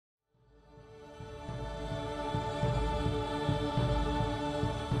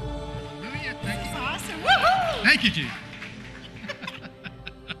Thank you, Jesus.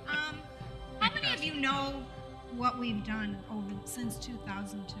 How many of you know what we've done since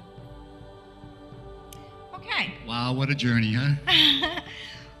 2002? Okay. Wow, what a journey, huh?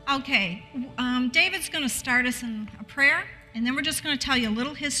 Okay. David's going to start us in a prayer, and then we're just going to tell you a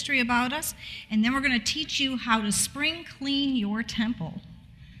little history about us, and then we're going to teach you how to spring clean your temple.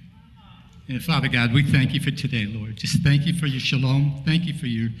 And Father God, we thank you for today, Lord. Just thank you for your shalom. Thank you for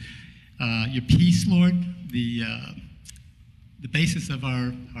your peace, Lord, the basis of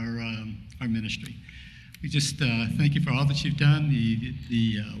our ministry. We just thank you for all that you've done,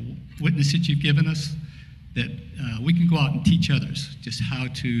 the witness that you've given us, that we can go out and teach others just how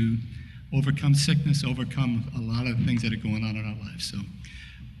to overcome sickness, overcome a lot of things that are going on in our lives. So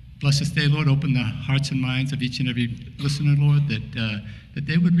bless this day, Lord. Open the hearts and minds of each and every listener, Lord, that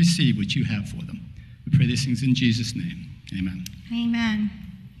they would receive what you have for them. We pray these things in Jesus' name. Amen. Amen.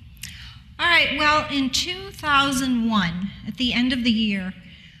 All right, well, in 2001, at the end of the year,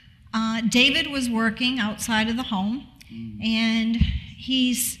 David was working outside of the home, and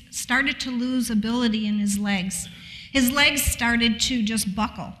he started to lose ability in his legs. His legs started to just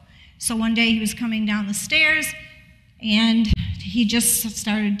buckle. So one day he was coming down the stairs, and he just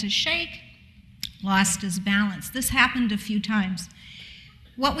started to shake, lost his balance. This happened a few times.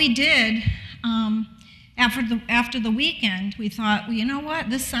 What we did, after the weekend, we thought, well, you know what?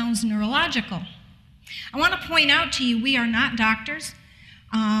 This sounds neurological. I want to point out to you, we are not doctors.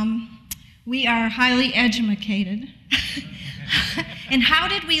 We are highly educated. And how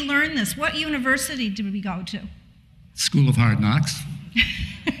did we learn this? What university did we go to? School of Hard Knocks.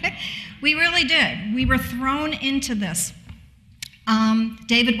 We really did. We were thrown into this.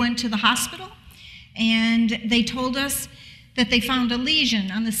 David went to the hospital, and they told us that they found a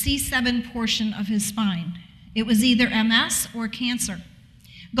lesion on the C7 portion of his spine. It was either MS or cancer.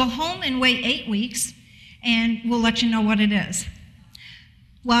 Go home and wait 8 weeks, and we'll let you know what it is.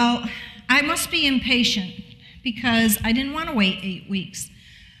 Well, I must be impatient because I didn't want to wait 8 weeks.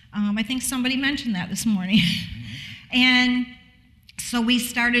 I think somebody mentioned that this morning. And so we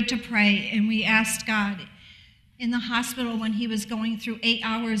started to pray, and we asked God. In the hospital, when he was going through 8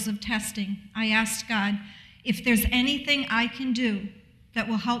 hours of testing, I asked God, if there's anything I can do that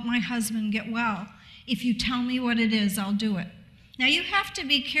will help my husband get well, if you tell me what it is, I'll do it. Now, you have to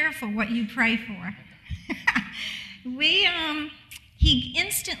be careful what you pray for. He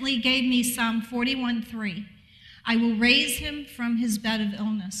instantly gave me Psalm 41:3. I will raise him from his bed of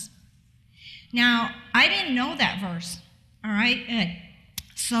illness. Now, I didn't know that verse, all right?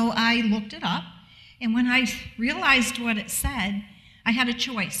 So I looked it up, and when I realized what it said, I had a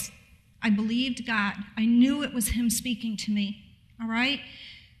choice. I believed God. I knew it was him speaking to me, all right?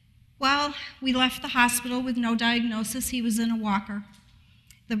 Well, we left the hospital with no diagnosis. He was in a walker.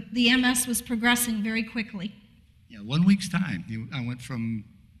 The MS was progressing very quickly. Yeah, 1 week's time. I went from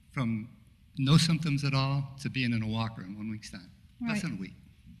no symptoms at all to being in a walker in 1 week's time. Right. Less than a week.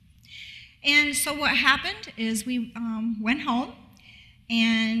 And so what happened is we went home,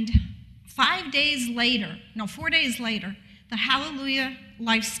 and 4 days later, the Hallelujah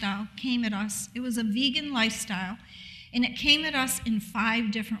lifestyle came at us. It was a vegan lifestyle, and it came at us in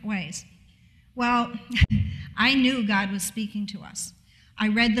 5 different ways. Well, I knew God was speaking to us. I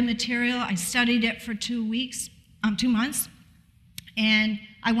read the material. I studied it for 2 months, and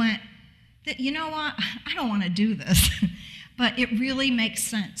I went, you know what? I don't want to do this, but it really makes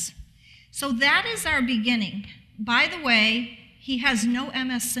sense. So that is our beginning. By the way, he has no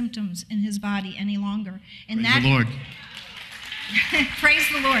MS symptoms in his body any longer. And Praise the Lord. Praise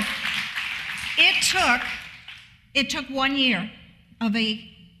the Lord. It took 1 year of a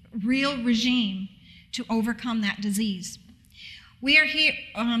real regime to overcome that disease. We are here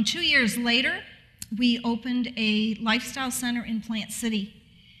 2 years later. We opened a lifestyle center in Plant City.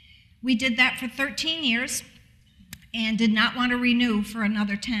 We did that for 13 years and did not want to renew for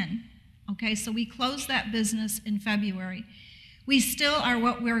another 10. Okay, so we closed that business in February. We still are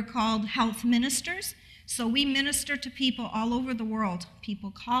what we're called health ministers. So we minister to people all over the world.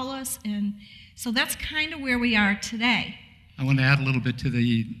 People call us, and so that's kind of where we are today. I want to add a little bit to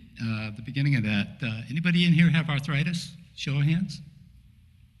the beginning of that. Anybody in here have arthritis? Show of hands.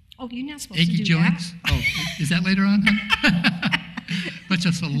 Oh, you're not supposed Achy to do joints? that. Oh, is that later on? But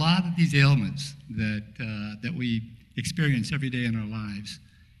just a lot of these ailments that we experience every day in our lives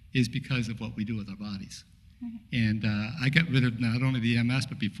is because of what we do with our bodies. And I got rid of not only the MS,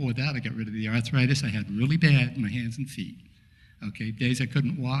 but before that, I got rid of the arthritis I had really bad in my hands and feet. Okay, days I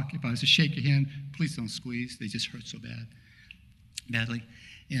couldn't walk. If I was to shake your hand, please don't squeeze. They just hurt so badly.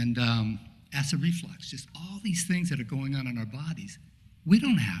 And acid reflux, just all these things that are going on in our bodies, we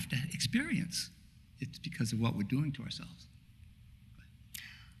don't have to experience. it's because of what we're doing to ourselves.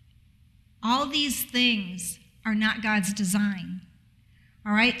 All these things are not God's design.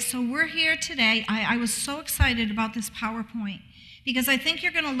 All right, so we're here today. I was so excited about this PowerPoint because I think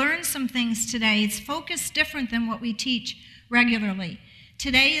you're going to learn some things today. It's focused different than what we teach regularly.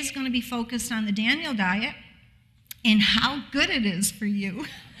 Today is going to be focused on the Daniel diet and how good it is for you.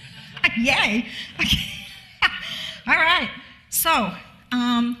 Yay. Okay. All right, so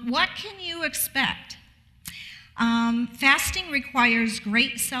what can you expect? Fasting requires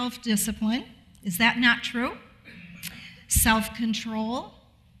great self-discipline. Is that not true? Self-control.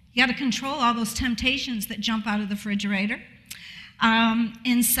 You got to control all those temptations that jump out of the refrigerator.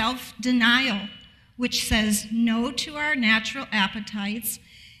 And self-denial, which says no to our natural appetites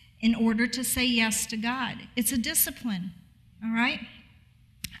in order to say yes to God. It's a discipline, all right?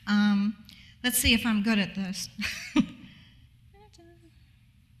 Let's see if I'm good at this.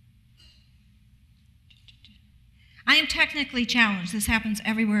 I am technically challenged. This happens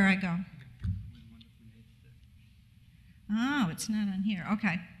everywhere I go. Oh, it's not on here.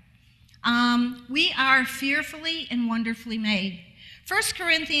 Okay. We are fearfully and wonderfully made. 1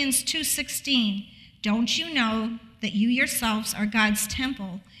 Corinthians 2:16, don't you know that you yourselves are God's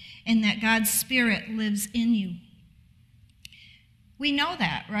temple and that God's Spirit lives in you? We know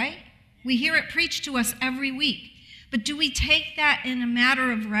that, right? We hear it preached to us every week. But do we take that in a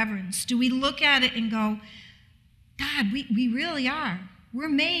matter of reverence? Do we look at it and go, God, we really are. We're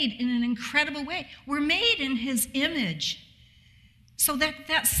made in an incredible way. We're made in his image. So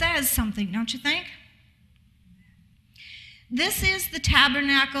that says something, don't you think? This is the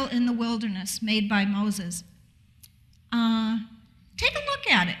tabernacle in the wilderness made by Moses. Take a look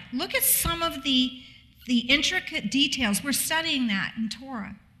at it. Look at some of the intricate details. We're studying that in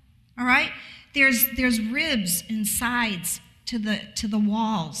Torah. All right? There's ribs and sides to the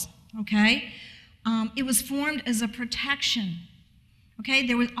walls, okay? It was formed as a protection. Okay,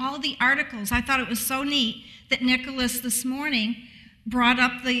 there were all the articles. I thought it was so neat that Nicholas this morning brought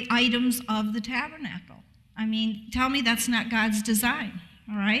up the items of the tabernacle. I mean, tell me that's not God's design,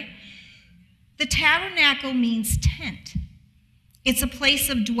 all right? The tabernacle means tent. It's a place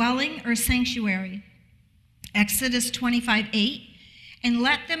of dwelling or sanctuary. Exodus 25:8, and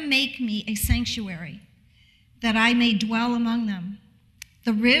let them make me a sanctuary, that I may dwell among them.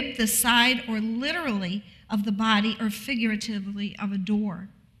 The rib, the side, or literally of the body, or figuratively of a door.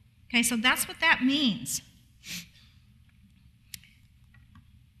 Okay, so that's what that means.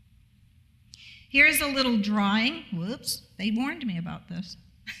 Here's a little drawing. Whoops, they warned me about this.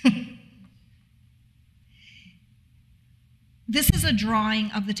 This is a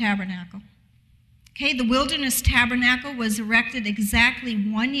drawing of the tabernacle. Okay, the wilderness tabernacle was erected exactly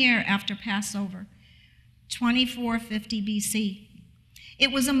 1 year after Passover, 2450 BC.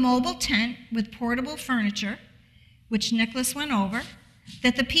 It was a mobile tent with portable furniture, which Nicholas went over,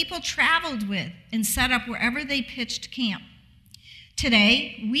 that the people traveled with and set up wherever they pitched camp.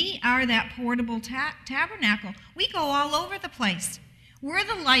 Today, we are that portable tabernacle. We go all over the place. We're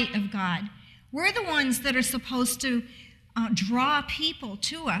the light of God. We're the ones that are supposed to draw people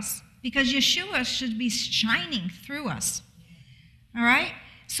to us because Yeshua should be shining through us. All right?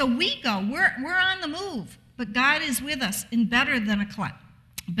 So we go. We're on the move, but God is with us and better than a cloud.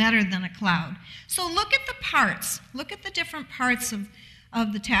 So look at the parts. Look at the different parts of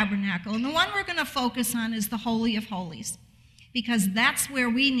the tabernacle. And the one we're going to focus on is the Holy of Holies, because that's where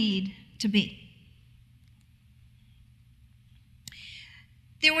we need to be.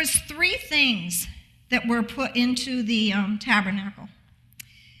 There was 3 things that were put into the tabernacle,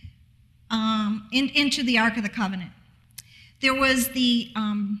 into the Ark of the Covenant. There was the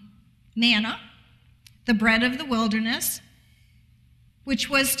manna, the bread of the wilderness, which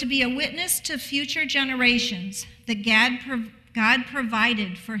was to be a witness to future generations that God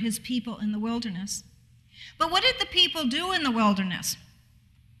provided for his people in the wilderness. But what did the people do in the wilderness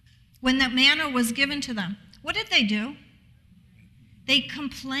when that manna was given to them? What did they do? They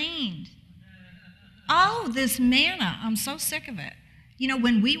complained. Oh, this manna, I'm so sick of it. You know,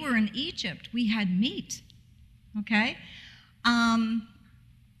 when we were in Egypt, we had meat, okay?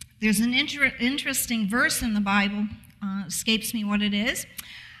 There's an interesting verse in the Bible, escapes me what it is,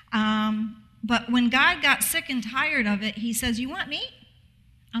 but when God got sick and tired of it, he says, you want meat?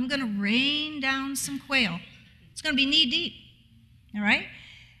 I'm going to rain down some quail. It's going to be knee deep, all right?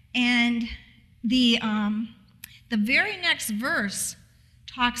 And the very next verse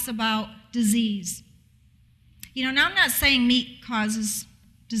talks about disease. You know, now I'm not saying meat causes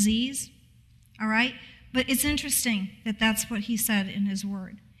disease, all right? But it's interesting that that's what he said in his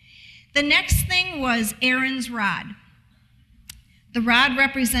word. The next thing was Aaron's rod. The rod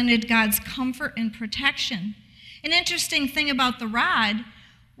represented God's comfort and protection. An interesting thing about the rod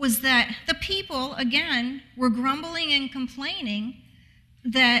was that the people, again, were grumbling and complaining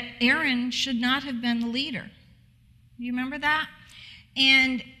that Aaron should not have been the leader. You remember that?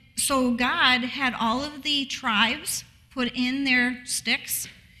 And so God had all of the tribes put in their sticks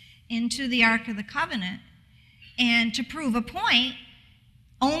into the Ark of the Covenant, and to prove a point,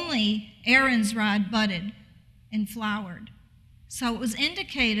 only Aaron's rod budded and flowered. So it was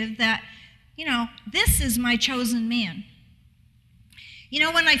indicative that, this is my chosen man.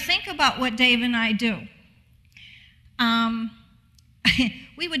 When I think about what Dave and I do,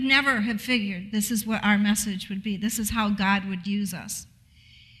 we would never have figured this is what our message would be. This is how God would use us.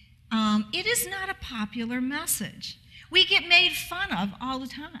 It is not a popular message. We get made fun of all the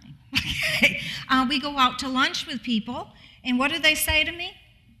time. We go out to lunch with people, and what do they say to me?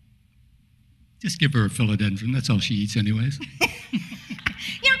 Just give her a philodendron. That's all she eats anyways.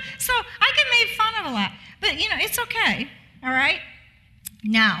 So I get made fun of a lot. But, it's okay, all right?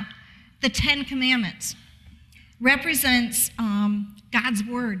 Now, the 10 Commandments represents God's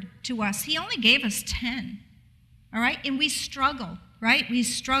word to us. He only gave us 10, all right? And we struggle, right? We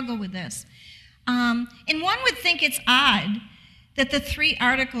struggle with this. And one would think it's odd that the 3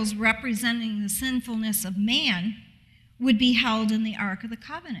 articles representing the sinfulness of man would be held in the Ark of the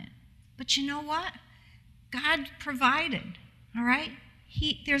Covenant. But you know what? God provided, all right?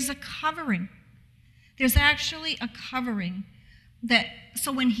 There's a covering. There's actually a covering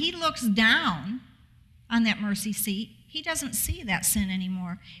so when he looks down on that mercy seat, he doesn't see that sin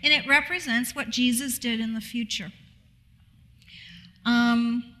anymore. And it represents what Jesus did in the future.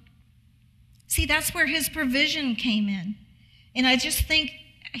 See, that's where his provision came in. And I just think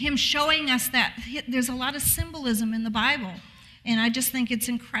him showing us that there's a lot of symbolism in the Bible. And I just think it's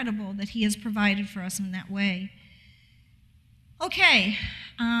incredible that he has provided for us in that way. Okay,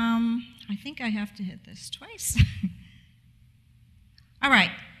 I think I have to hit this twice. All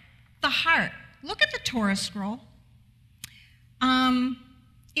right, the heart. Look at the Torah scroll.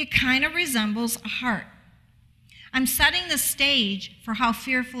 It kind of resembles a heart. I'm setting the stage for how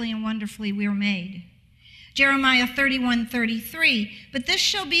fearfully and wonderfully we are made. Jeremiah 31:33, but this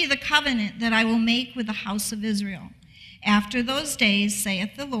shall be the covenant that I will make with the house of Israel. After those days,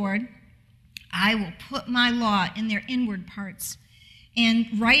 saith the Lord, I will put my law in their inward parts and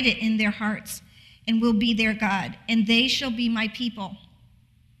write it in their hearts, and will be their God, and they shall be my people.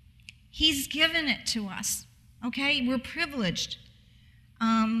 He's given it to us, okay? We're privileged.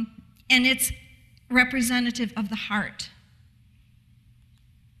 And it's representative of the heart.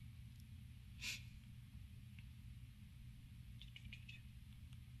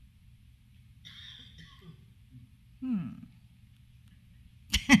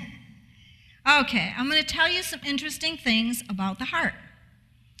 Okay, I'm going to tell you some interesting things about the heart.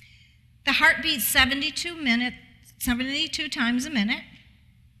 The heart beats 72 times a minute,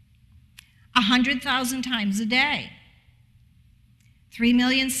 100,000 times a day,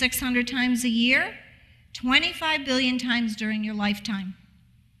 3,600,000 times a year, 25 billion times during your lifetime.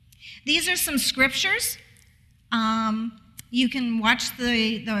 These are some scriptures. You can watch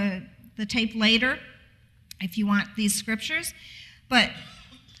the tape later if you want these scriptures. But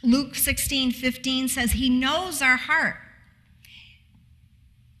Luke 16:15 says he knows our heart.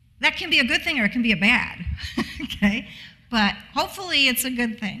 That can be a good thing or it can be a bad, okay? But hopefully it's a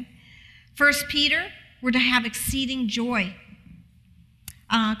good thing. 1 Peter, we're to have exceeding joy.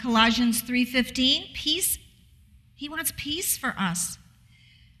 Colossians 3:15, peace. He wants peace for us.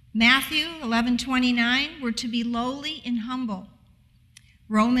 Matthew 11:29, we're to be lowly and humble.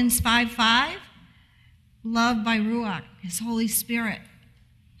 Romans 5:5, love by Ruach, his Holy Spirit.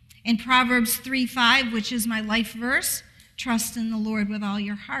 And Proverbs 3:5, which is my life verse, trust in the Lord with all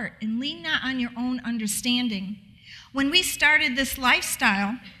your heart and lean not on your own understanding. When we started this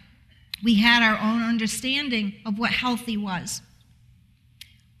lifestyle, we had our own understanding of what healthy was.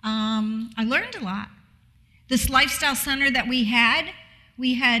 I learned a lot. This lifestyle center that we had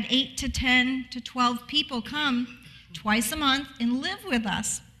 8 to 10 to 12 people come twice a month and live with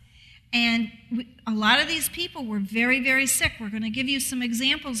us. And a lot of these people were very, very sick. We're going to give you some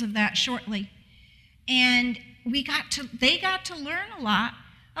examples of that shortly. And they got to learn a lot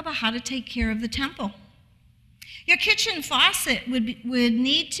about how to take care of the temple. Your kitchen faucet would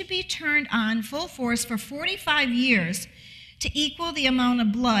need to be turned on full force for 45 years to equal the amount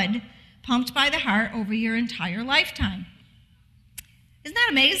of blood pumped by the heart over your entire lifetime. Isn't that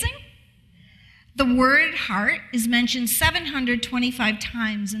amazing? The word heart is mentioned 725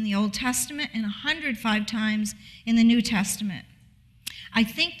 times in the Old Testament and 105 times in the New Testament. I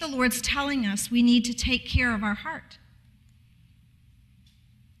think the Lord's telling us we need to take care of our heart.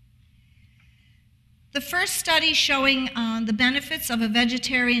 The first study showing the benefits of a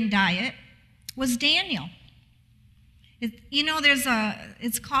vegetarian diet was Daniel.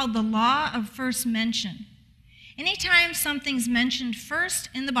 It's called the law of first mention. Anytime something's mentioned first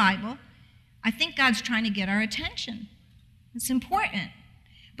in the Bible, I think God's trying to get our attention. It's important.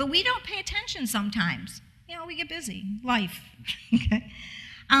 But we don't pay attention sometimes. We get busy. Life. Okay.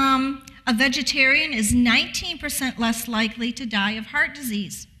 A vegetarian is 19% less likely to die of heart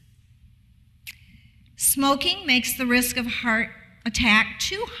disease. Smoking makes the risk of heart attack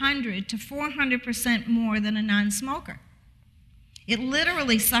 200 to 400% more than a non-smoker. It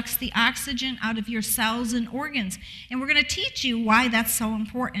literally sucks the oxygen out of your cells and organs, and we're going to teach you why that's so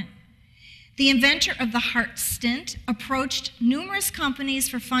important. The inventor of the heart stent approached numerous companies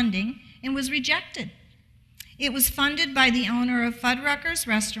for funding and was rejected. It was funded by the owner of Fuddruckers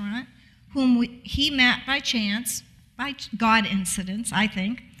Restaurant, whom he met by chance, by God incidents, I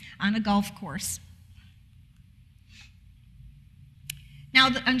think, on a golf course. Now,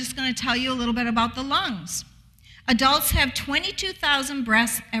 I'm just going to tell you a little bit about the lungs. Adults have 22,000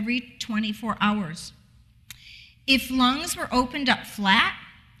 breaths every 24 hours. If lungs were opened up flat,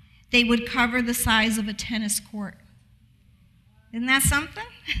 they would cover the size of a tennis court. Isn't that something?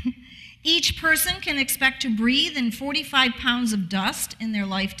 Each person can expect to breathe in 45 pounds of dust in their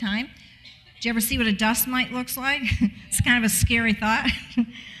lifetime. Did you ever see what a dust mite looks like? It's kind of a scary thought.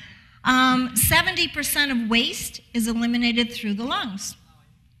 70% of waste is eliminated through the lungs.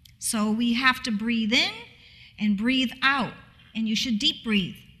 So we have to breathe in and breathe out, and you should deep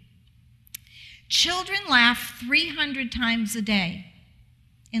breathe. Children laugh 300 times a day,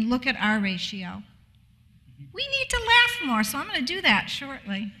 and look at our ratio. We need to laugh more, so I'm going to do that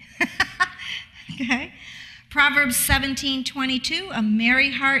shortly. Okay. Proverbs 17:22, a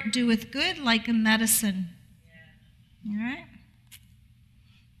merry heart doeth good like a medicine. All right.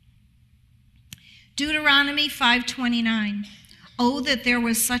 Deuteronomy 5:29, oh, that there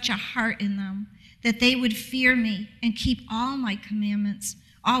was such a heart in them, that they would fear me and keep all my commandments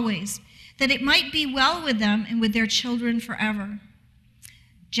always, that it might be well with them and with their children forever.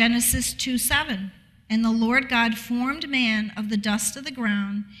 Genesis 2:7, and the Lord God formed man of the dust of the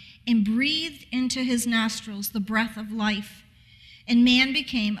ground and breathed into his nostrils the breath of life, and man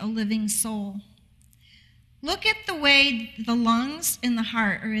became a living soul. Look at the way the lungs and the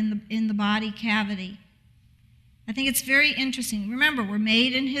heart are in the body cavity. I think it's very interesting. Remember, we're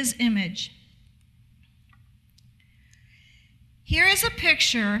made in his image. Here is a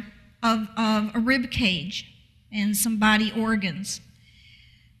picture of a rib cage and some body organs.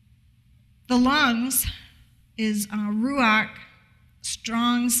 The lungs is Ruach,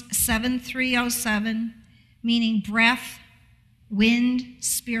 Strong's 7307, meaning breath, wind,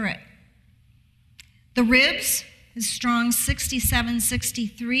 spirit. The ribs is Strong's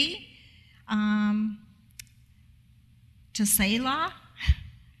 6763, Tehila,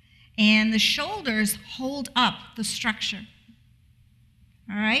 and the shoulders hold up the structure.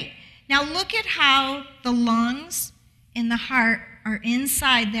 All right? Now look at how the lungs and the heart are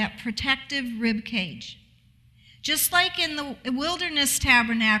inside that protective rib cage. Just like in the wilderness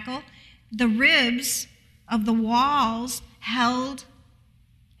tabernacle, the ribs of the walls held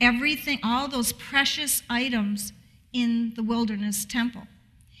everything, all those precious items in the wilderness temple.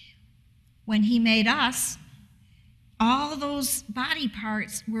 When he made us, all those body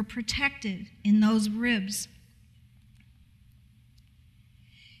parts were protected in those ribs.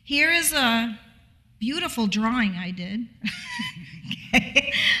 Here is a beautiful drawing I did.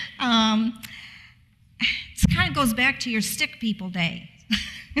 Okay. It kind of goes back to your stick people day.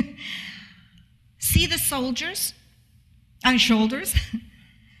 See the soldiers on shoulders?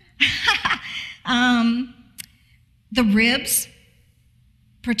 The ribs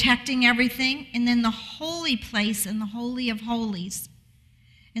protecting everything, and then the holy place and the Holy of Holies.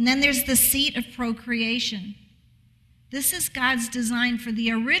 And then there's the seat of procreation. This is God's design for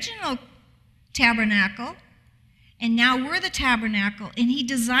the original tabernacle, and now we're the tabernacle, and he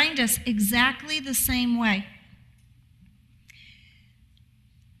designed us exactly the same way.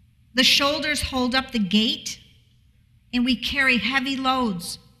 The shoulders hold up the gate, and we carry heavy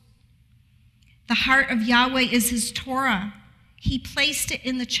loads. The heart of Yahweh is his Torah. He placed it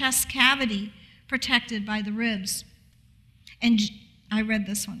in the chest cavity, protected by the ribs. And I read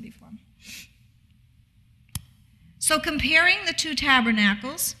this one before. So comparing the two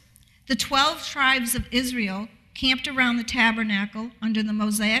tabernacles, the 12 tribes of Israel camped around the tabernacle under the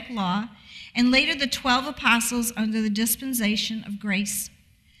Mosaic law, and later the 12 apostles under the dispensation of grace.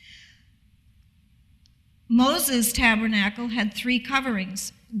 Moses' tabernacle had 3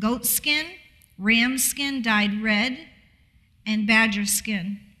 coverings: goat skin, ram skin dyed red, and badger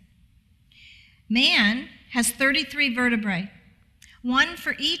skin. Man has 33 vertebrae, one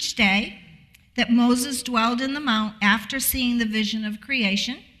for each day that Moses dwelled in the mount after seeing the vision of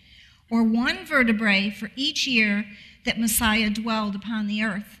creation, or one vertebrae for each year that Messiah dwelled upon the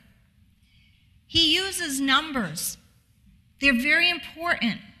earth. He uses numbers. They're very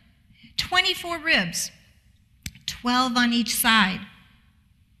important. 24 ribs, 12 on each side,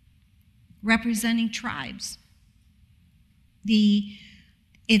 representing tribes.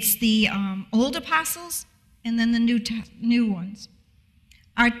 It's the old apostles and then the new ones.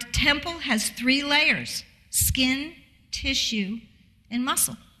 Our temple has 3 layers: skin, tissue, and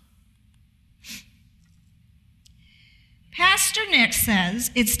muscle. Pastor Nick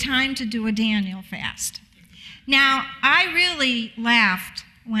says it's time to do a Daniel fast. Now, I really laughed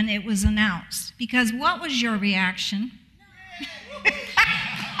when it was announced, because what was your reaction?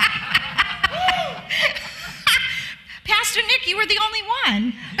 Pastor Nick, you were the only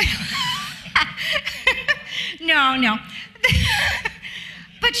one. No.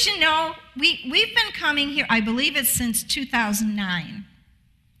 But you know, we've been coming here, I believe it's since 2009.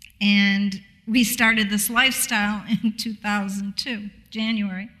 And we started this lifestyle in 2002,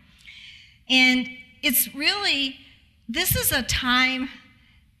 January. And it's really, this is a time,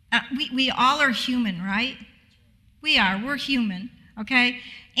 we all are human, right? We're human, okay?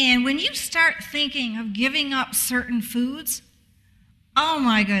 And when you start thinking of giving up certain foods, oh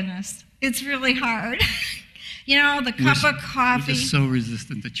my goodness, it's really hard. You know, the cup of coffee. We're just so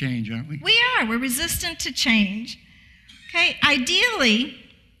resistant to change, aren't we? We are. We're resistant to change. Okay, ideally,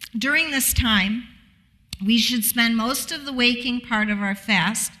 during this time, we should spend most of the waking part of our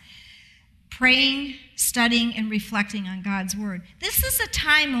fast praying, studying, and reflecting on God's word. This is a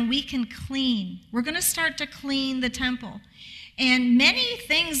time when we can clean. We're going to start to clean the temple. And many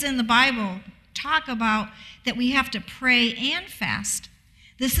things in the Bible talk about that we have to pray and fast.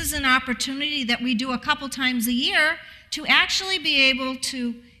 This is an opportunity that we do a couple times a year to actually be able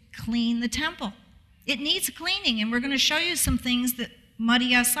to clean the temple. It needs cleaning, and we're going to show you some things that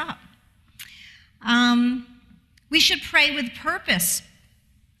muddy us up. We should pray with purpose.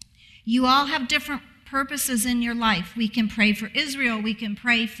 You all have different purposes in your life. We can pray for Israel. We can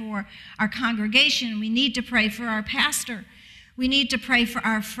pray for our congregation. We need to pray for our pastor. We need to pray for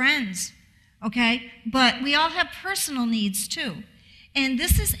our friends, okay? But we all have personal needs too. And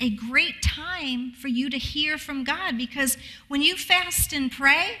this is a great time for you to hear from God, because when you fast and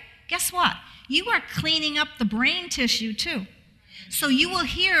pray, guess what? You are cleaning up the brain tissue too. So you will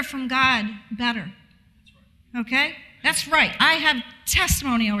hear from God better. Okay? That's right. I have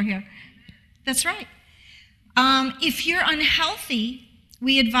testimony over here. That's right. If you're unhealthy,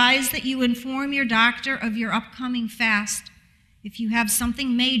 we advise that you inform your doctor of your upcoming fast if you have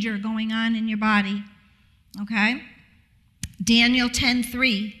something major going on in your body. Okay? Daniel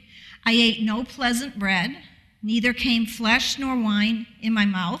 10:3, I ate no pleasant bread, neither came flesh nor wine in my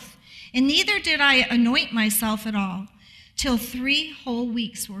mouth, and neither did I anoint myself at all, till 3 whole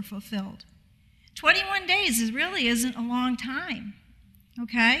weeks were fulfilled. 21 days really isn't a long time,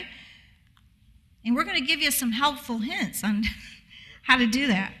 okay? And we're going to give you some helpful hints on how to do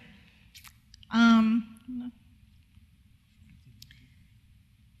that. You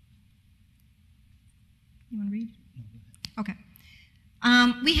want to read? Okay.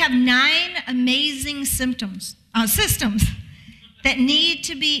 We have 9 amazing systems that need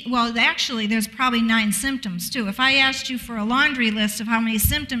to be, well, actually, there's probably 9 symptoms, too. If I asked you for a laundry list of how many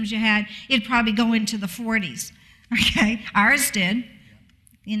symptoms you had, it'd probably go into the 40s, okay? Ours did.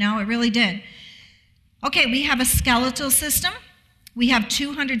 You know, it really did. Okay, we have a skeletal system. We have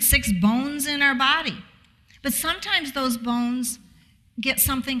 206 bones in our body. But sometimes those bones get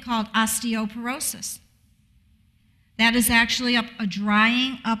something called osteoporosis. That is actually a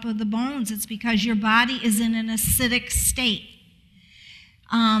drying up of the bones. It's because your body is in an acidic state.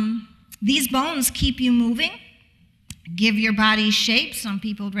 These bones keep you moving, give your body shape. Some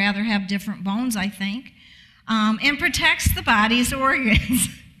people would rather have different bones, I think, and protects the body's organs.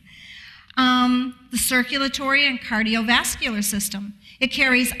 The circulatory and cardiovascular system. It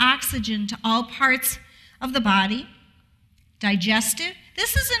carries oxygen to all parts of the body. Digestive.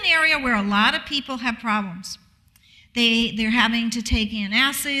 This is an area where a lot of people have problems. They're having to take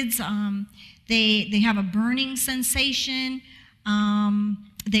antacids. They have a burning sensation.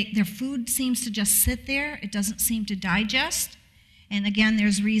 Their food seems to just sit there. It doesn't seem to digest. And again,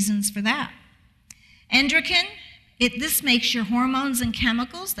 there's reasons for that. Endocrine, this makes your hormones and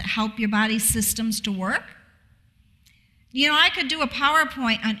chemicals that help your body's systems to work. You know, I could do a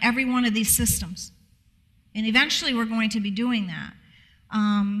PowerPoint on every one of these systems. And eventually we're going to be doing that.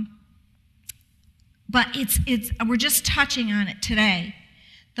 But we're just touching on it today.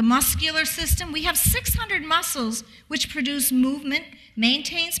 The muscular system, we have 600 muscles which produce movement,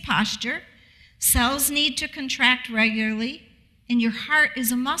 maintains posture. Cells need to contract regularly, and your heart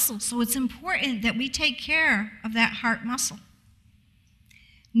is a muscle, so it's important that we take care of that heart muscle.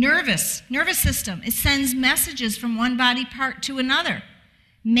 Nervous system, it sends messages from one body part to another,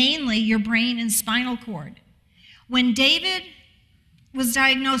 mainly your brain and spinal cord. When David was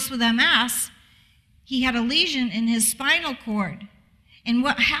diagnosed with MS, he had a lesion in his spinal cord. And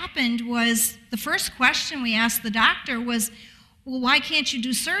what happened was, the first question we asked the doctor was, well, why can't you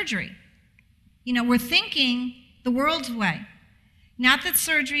do surgery? You know, we're thinking the world's way. Not that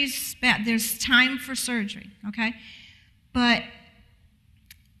surgery's bad. There's time for surgery, okay? But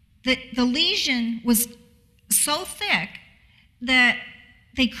the lesion was so thick that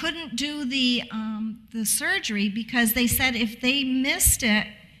they couldn't do the surgery because they said if they missed it,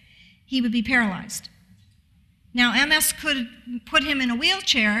 he would be paralyzed. Now, MS could put him in a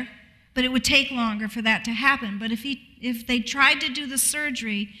wheelchair, but it would take longer for that to happen. But if they tried to do the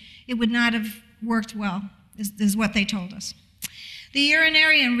surgery, it would not have worked well, is what they told us. The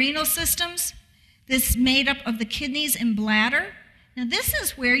urinary and renal systems, this made up of the kidneys and bladder. Now, this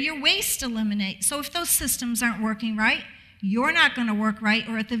is where your waste eliminates. So if those systems aren't working right, you're not going to work right,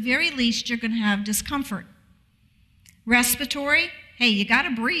 or at the very least, you're going to have discomfort. Respiratory, hey, you got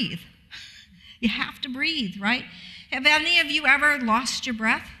to breathe. You have to breathe, right? Have any of you ever lost your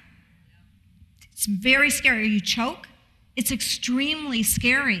breath? It's very scary. You choke. It's extremely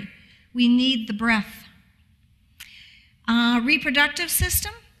scary. We need the breath. Reproductive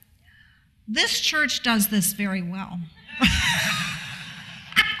system. This church does this very well.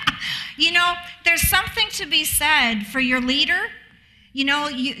 You know, there's something to be said for your leader. You know,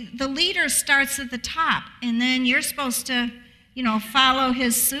 the leader starts at the top, and then you're supposed to, you know, follow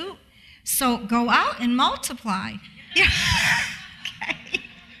his suit. So go out and multiply. Yeah. Okay.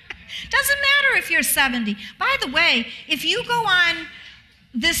 Doesn't matter if you're 70. By the way, if you go on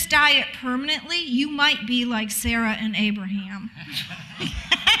this diet permanently, you might be like Sarah and Abraham.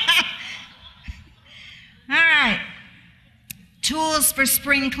 All right. Tools for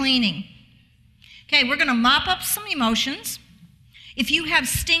spring cleaning. Okay, we're going to mop up some emotions. If you have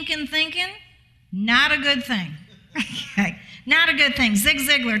stinking thinking, not a good thing. Okay, not a good thing. Zig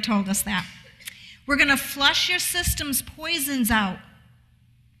Ziglar told us that. We're going to flush your system's poisons out.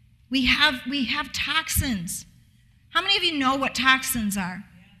 We have toxins. How many of you know what toxins are?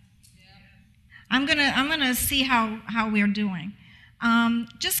 I'm gonna see how we're doing.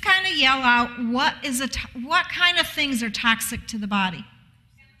 Just kind of yell out what kind of things are toxic to the body.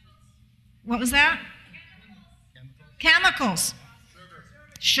 What was that? Chemicals.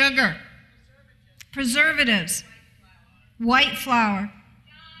 Sugar. Preservatives. White flour.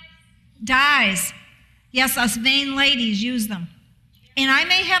 Dyes. Yes, us vain ladies use them. And I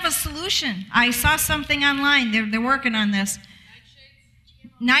may have a solution. I saw something online. They're working on this.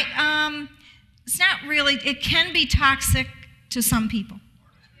 It's not really. It can be toxic to some people.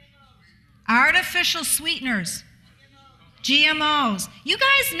 Artificial sweeteners. GMOs. You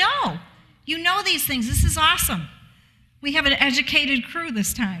guys know. You know these things. This is awesome. We have an educated crew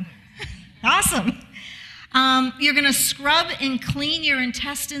this time. Awesome. You're going to scrub and clean your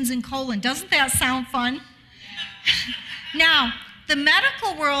intestines and colon. Doesn't that sound fun? Now, the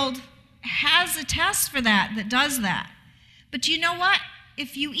medical world has a test for that does that. But you know what?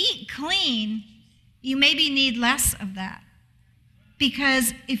 If you eat clean, you maybe need less of that.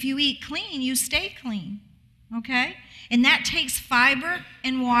 Because if you eat clean, you stay clean. Okay? And that takes fiber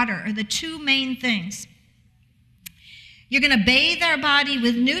and water are the two main things. You're going to bathe our body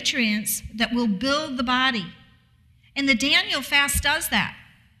with nutrients that will build the body. And the Daniel fast does that.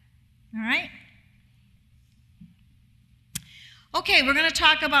 All right? Okay, we're going to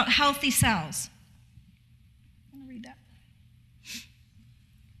talk about healthy cells. I'm going to read that.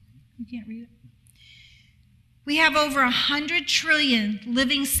 You can't read it. We have over 100 trillion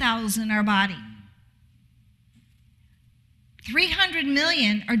living cells in our body. 300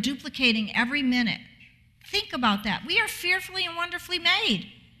 million are duplicating every minute. Think about that. We are fearfully and wonderfully made.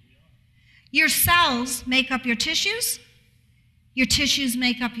 Your cells make up your tissues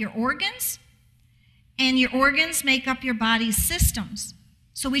make up your organs, and your organs make up your body's systems.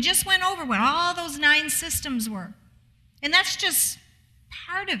 So we just went over what all those 9 systems were. And that's just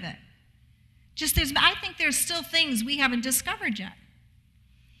part of it. I think there's still things we haven't discovered yet.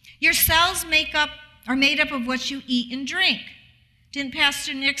 Your cells are made up of what you eat and drink. Didn't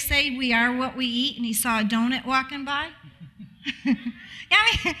Pastor Nick say we are what we eat, and he saw a donut walking by? Yeah,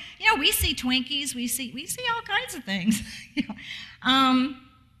 I mean, you know, we see Twinkies, we see all kinds of things.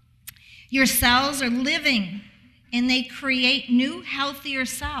 Your cells are living and they create new, healthier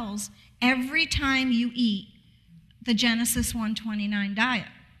cells every time you eat the Genesis 129 diet.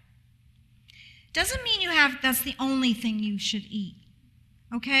 Doesn't mean that's the only thing you should eat,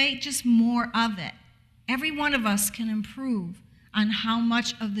 okay? Just more of it. Every one of us can improve on how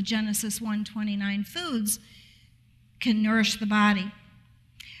much of the Genesis 129 foods can nourish the body.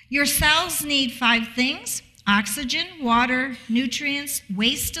 Your cells need 5 things: oxygen, water, nutrients,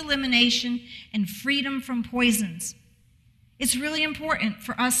 waste elimination, and freedom from poisons. It's really important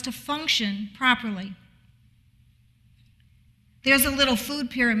for us to function properly. There's a little food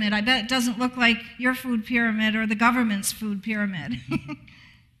pyramid. I bet it doesn't look like your food pyramid or the government's food pyramid.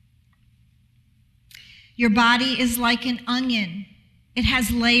 Your body is like an onion. It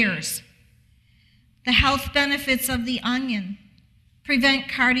has layers. The health benefits of the onion: prevent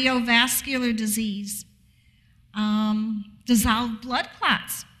cardiovascular disease, dissolve blood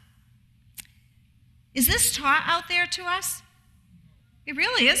clots. Is this taught out there to us? It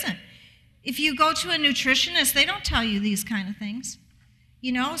really isn't. If you go to a nutritionist, they don't tell you these kind of things.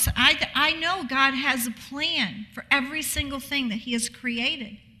 You know, so I know God has a plan for every single thing that he has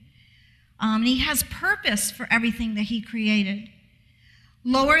created. He has purpose for everything that he created.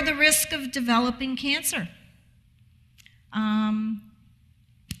 Lower the risk of developing cancer.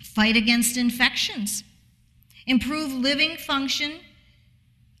 Fight against infections. Improve living function.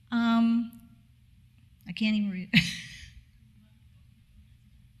 I can't even read.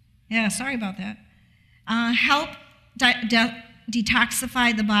 Yeah, sorry about that. Help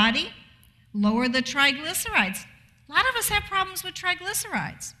detoxify the body. Lower the triglycerides. A lot of us have problems with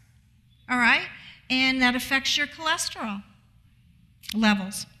triglycerides. All right? And that affects your cholesterol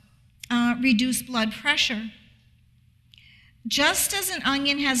levels. Reduce blood pressure. Just as an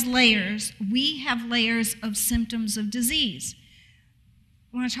onion has layers, we have layers of symptoms of disease.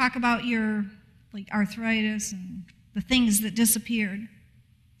 I want to talk about your arthritis and the things that disappeared.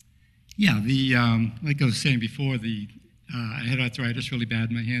 Yeah, like I was saying before, I had arthritis really bad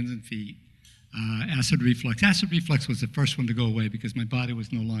in my hands and feet. Acid reflux. Acid reflux was the first one to go away because my body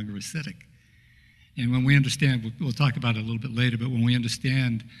was no longer acidic. And when we understand, we'll talk about it a little bit later, but when we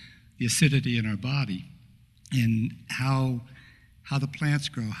understand the acidity in our body and how the plants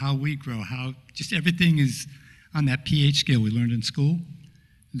grow, how we grow, how just everything is on that pH scale we learned in school,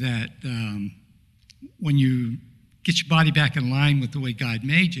 that when you get your body back in line with the way God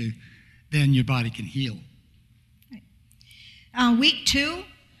made you, then your body can heal. Week 2,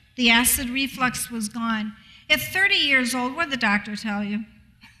 the acid reflux was gone. At 30 years old, what did the doctor tell you?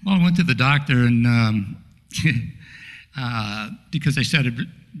 Well, I went to the doctor and because I started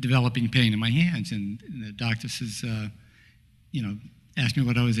developing pain in my hands, and the doctor says, asked me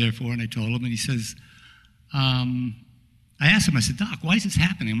what I was there for, and I told him, and he says, I asked him, I said, Doc, why is this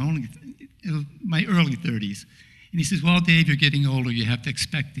happening? I'm only in my early 30s. And he says, well, Dave, you're getting older. You have to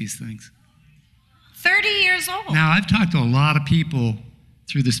expect these things. 30 years old. Now, I've talked to a lot of people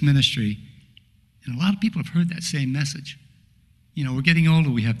through this ministry, and a lot of people have heard that same message. We're getting older.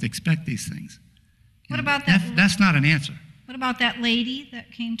 We have to expect these things. What about that? That's not an answer. What about that lady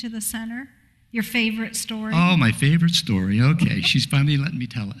that came to the center? Your favorite story? Oh, my favorite story. Okay, she's finally letting me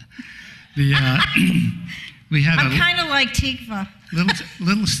tell it. I'm kind of like Tikva.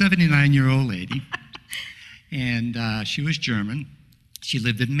 little 79-year-old lady, and she was German. She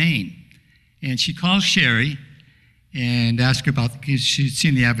lived in Maine. And she calls Sherry and asks her because she'd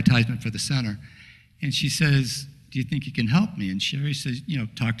seen the advertisement for the center. And she says, do you think you can help me? And Sherry says,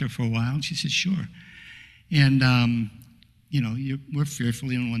 talk to her for a while. And she says, sure. And, we're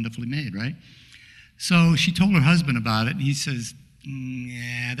fearfully and wonderfully made, right? So she told her husband about it, and he says,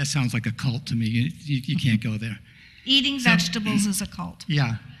 yeah, that sounds like a cult to me. You can't go there. Eating vegetables is a cult.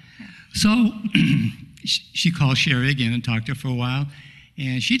 Yeah. So she called Sherry again and talked to her for a while,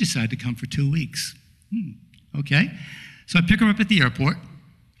 and she decided to come for 2 weeks. Okay. So I pick her up at the airport.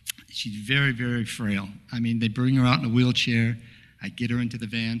 She's very, very frail. I mean, they bring her out in a wheelchair. I get her into the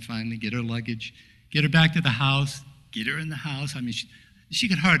van finally, get her luggage, get her back to the house, get her in the house. I mean, she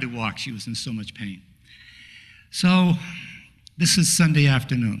could hardly walk. She was in so much pain. So this is Sunday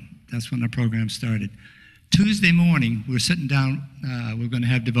afternoon. That's when our program started. Tuesday morning, we're sitting down. We're going to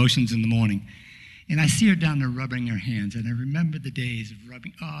have devotions in the morning. And I see her down there rubbing her hands. And I remember the days of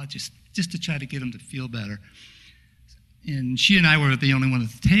rubbing, just to try to get them to feel better. And she and I were the only one at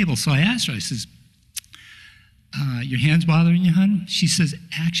the table. So I asked her, I says, your hands bothering you, hon? She says,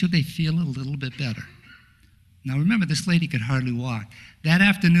 actually, they feel a little bit better. Now, remember, this lady could hardly walk. That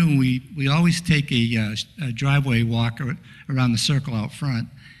afternoon, we always take a driveway walk around the circle out front.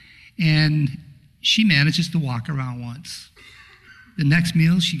 And she manages to walk around once. The next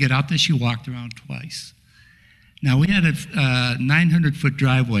meal, she got out there, she walked around twice. Now, we had a 900-foot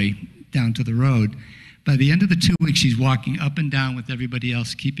driveway down to the road. By the end of the 2 weeks, she's walking up and down with everybody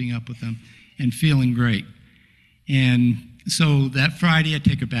else, keeping up with them, and feeling great. And so that Friday, I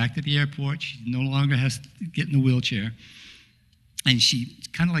take her back to the airport. She no longer has to get in the wheelchair. And she,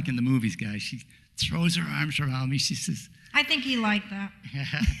 kind of like in the movies, guys, she throws her arms around me. She says, I think he liked that.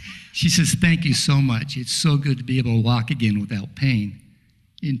 she says, thank you so much. It's so good to be able to walk again without pain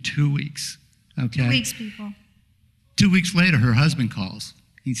in 2 weeks. Okay? 2 weeks, people. 2 weeks later, her husband calls.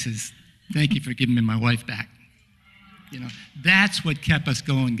 He says, thank you for giving me my wife back. You know, that's what kept us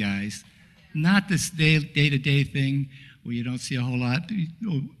going, guys. Not this day-to-day thing where you don't see a whole lot,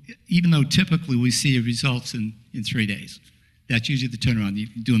 even though typically we see results in 3 days. That's usually the turnaround. You're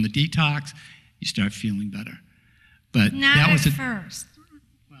doing the detox, you start feeling better. But not that was at first.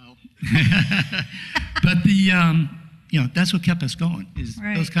 Well, but that's what kept us going, is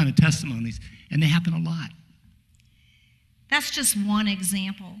right. Those kind of testimonies, and they happen a lot. That's just one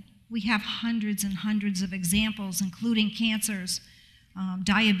example. We have hundreds and hundreds of examples, including cancers,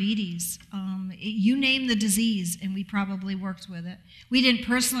 diabetes, you name the disease, and we probably worked with it. We didn't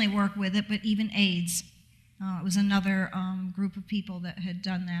personally work with it, but even AIDS. It was another group of people that had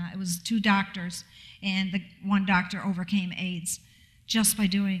done that. It was 2 doctors, and the one doctor overcame AIDS just by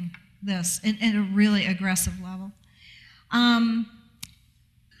doing this at a really aggressive level.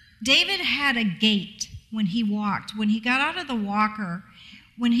 David had a gait when he walked. When he got out of the walker,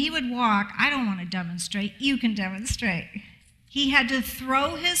 when he would walk, I don't want to demonstrate. You can demonstrate. He had to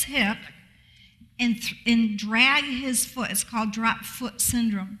throw his hip and drag his foot. It's called drop foot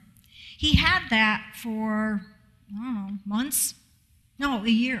syndrome. He had that for, I don't know, months? No, a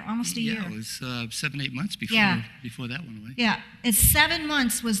year, almost a year. Yeah, it was 7, 8 months before that went away. Yeah, it's 7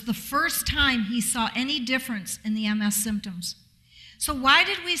 months was the first time he saw any difference in the MS symptoms. So why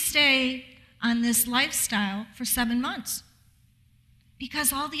did we stay on this lifestyle for 7 months?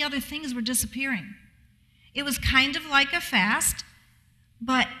 Because all the other things were disappearing. It was kind of like a fast,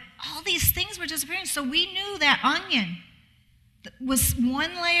 but all these things were disappearing. So we knew that onion was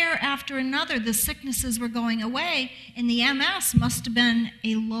one layer after another. The sicknesses were going away, and the MS must have been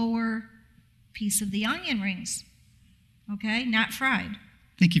a lower piece of the onion rings, okay? Not fried.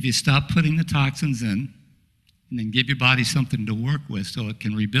 I think if you stop putting the toxins in and then give your body something to work with so it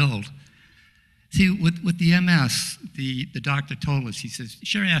can rebuild. See, with the MS, the doctor told us, he says,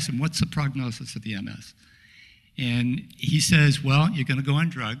 Sherry asked him, what's the prognosis of the MS? And he says, well, you're going to go on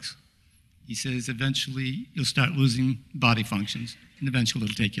drugs. He says, eventually you'll start losing body functions, and eventually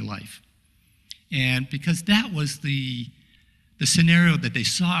it'll take your life. And because that was the scenario that they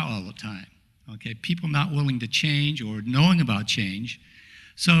saw all the time, okay? People not willing to change or knowing about change.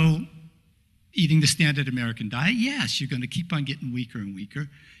 So eating the standard American diet, yes, you're going to keep on getting weaker and weaker.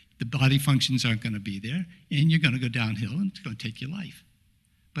 The body functions aren't going to be there, and you're going to go downhill, and it's going to take your life.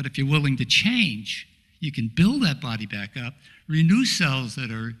 But if you're willing to change, you can build that body back up, renew cells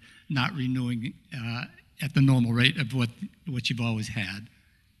that are not renewing at the normal rate of what you've always had,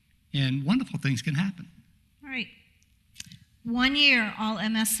 and wonderful things can happen. All right. 1 year, all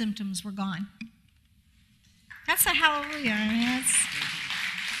MS symptoms were gone. That's a hallelujah. I mean, that's...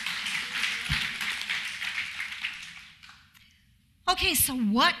 Okay, so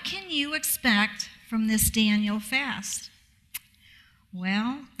what can you expect from this Daniel fast?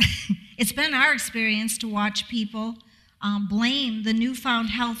 Well, it's been our experience to watch people blame the newfound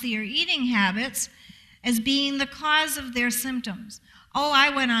healthier eating habits as being the cause of their symptoms. Oh,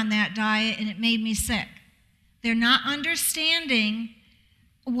 I went on that diet and it made me sick. They're not understanding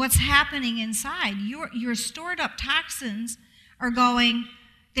what's happening inside. Your stored up toxins are going,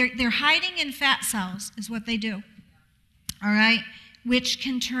 they're hiding in fat cells is what they do. All right? Which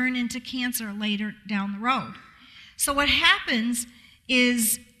can turn into cancer later down the road. So what happens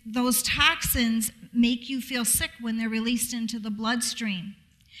is those toxins make you feel sick when they're released into the bloodstream.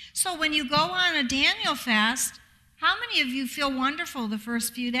 So when you go on a Daniel fast, how many of you feel wonderful the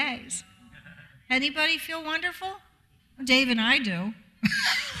first few days? Anybody feel wonderful? Dave and I do.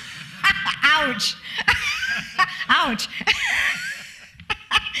 Ouch. Ouch.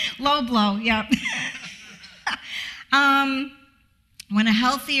 Low blow, yep. When a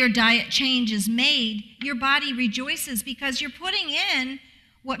healthier diet change is made, your body rejoices because you're putting in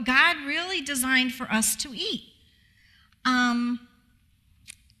what God really designed for us to eat.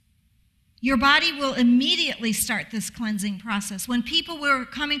 Your body will immediately start this cleansing process. When people were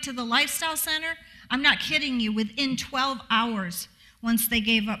coming to the Lifestyle Center, I'm not kidding you, within 12 hours, once they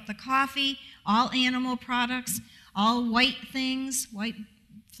gave up the coffee, all animal products, all white things, white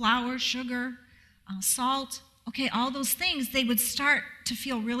flour, sugar, salt, okay, all those things, they would start to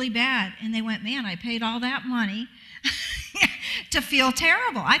feel really bad. And they went, man, I paid all that money to feel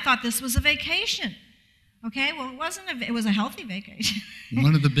terrible. I thought this was a vacation. Okay, well, it wasn't. It was a healthy vacation.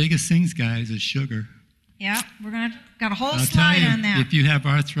 One of the biggest things, guys, is sugar. Yeah, got a whole I'll slide tell you, on that. if you have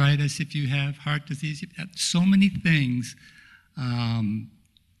arthritis, if you have heart disease, so many things,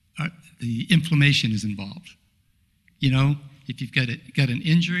 the inflammation is involved. You know, if you've got an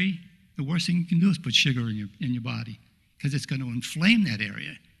injury, the worst thing you can do is put sugar in your body, because it's going to inflame that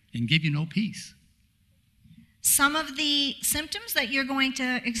area and give you no peace. Some of the symptoms that you're going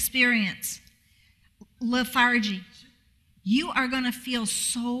to experience: lethargy. You are going to feel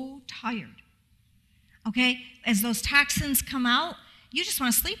so tired. Okay? As those toxins come out, you just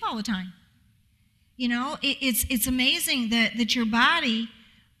want to sleep all the time. You know, it's amazing that your body,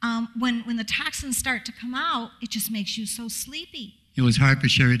 when the toxins start to come out, it just makes you so sleepy. It was hard for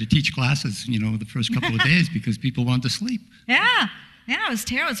Sherry to teach classes, the first couple of days because people wanted to sleep. Yeah, it was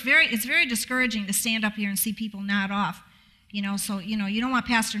terrible. It's very discouraging to stand up here and see people nod off. So you don't want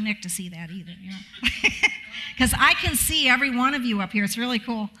Pastor Nick to see that either. Because I can see every one of you up here. It's really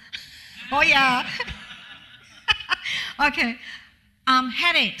cool. Oh yeah. Okay.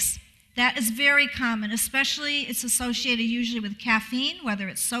 Headaches. That is very common, especially it's associated usually with caffeine, whether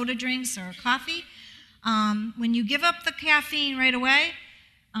it's soda drinks or coffee. When you give up the caffeine right away,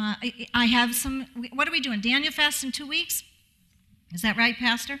 I have some, what are we doing? Daniel fast in 2 weeks? Is that right,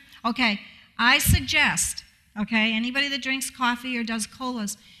 Pastor? Okay. I suggest, anybody that drinks coffee or does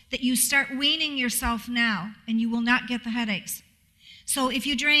colas, that you start weaning yourself now, and you will not get the headaches. So if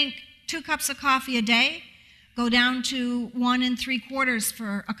you drink 2 cups of coffee a day, go down to 1 3/4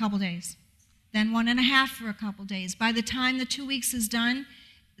 for a couple days, then 1 1/2 for a couple days. By the time the 2 weeks is done,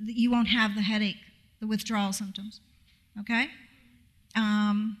 you won't have the headache, the withdrawal symptoms. Okay?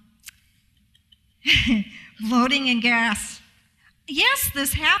 Bloating and gas. Yes,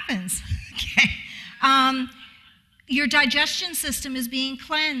 this happens. Okay. Your digestion system is being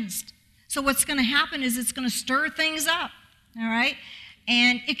cleansed. So what's going to happen is it's going to stir things up. All right?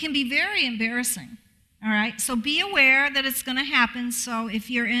 And it can be very embarrassing. All right? So be aware that it's going to happen. So if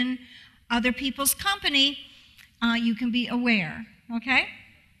you're in other people's company, you can be aware. Okay?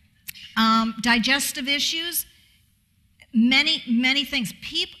 Digestive issues, many things.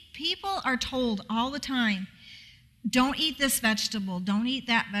 People are told all the time, don't eat this vegetable, don't eat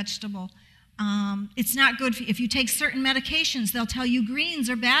that vegetable. It's not good for you. If you take certain medications, they'll tell you greens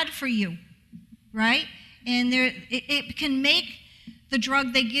are bad for you, right? And it can make the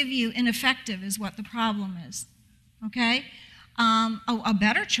drug they give you ineffective is what the problem is, okay? A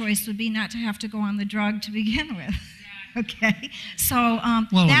better choice would be not to have to go on the drug to begin with. Okay, so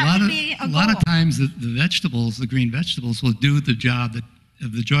that would be a lot of times the vegetables, the green vegetables, will do the job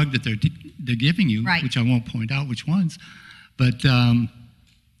of the drug that they're giving you, right. Which I won't point out which ones. But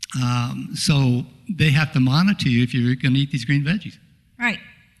so they have to monitor you if you're going to eat these green veggies. Right.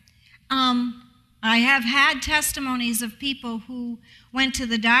 I have had testimonies of people who went to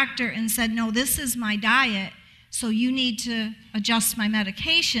the doctor and said, no, this is my diet, so you need to adjust my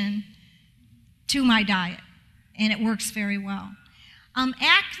medication to my diet. And it works very well.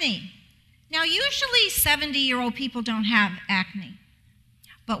 Acne. Now, usually 70-year-old people don't have acne.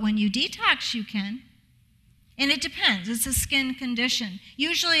 But when you detox, you can. And it depends. It's a skin condition.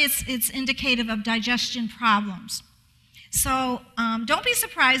 Usually it's indicative of digestion problems. So don't be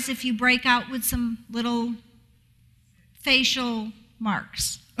surprised if you break out with some little facial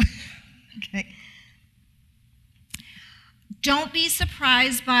marks. Okay. Don't be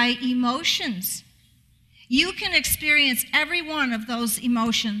surprised by emotions. You can experience every one of those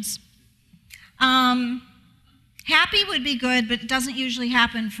emotions. Happy would be good, but it doesn't usually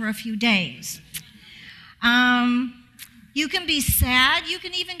happen for a few days. You can be sad. You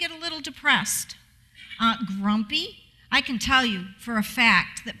can even get a little depressed. Grumpy. I can tell you for a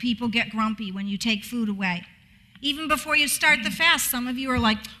fact that people get grumpy when you take food away. Even before you start the fast, some of you are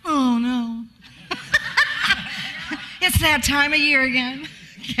like, oh no. It's that time of year again.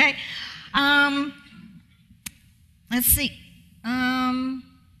 Okay. Let's see.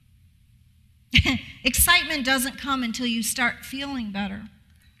 Excitement doesn't come until you start feeling better.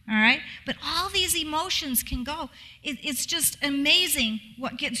 All right? But all these emotions can go. It's just amazing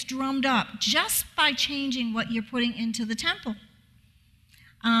what gets drummed up just by changing what you're putting into the temple.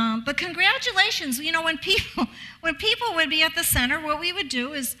 But congratulations, when people would be at the center, what we would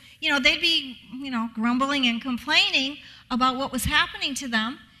do is, they'd be, grumbling and complaining about what was happening to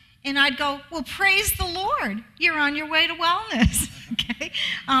them. And I'd go, well, praise the Lord. You're on your way to wellness. Okay?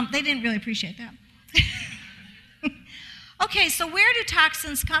 They didn't really appreciate that. Okay, so where do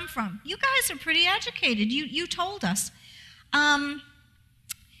toxins come from? You guys are pretty educated. You told us.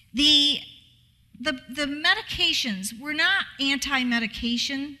 The medications, we're not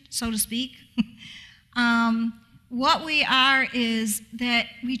anti-medication, so to speak. What we are is that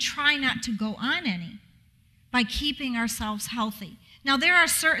we try not to go on any by keeping ourselves healthy. Now, there are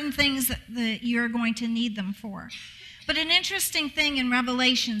certain things that you're going to need them for. But an interesting thing in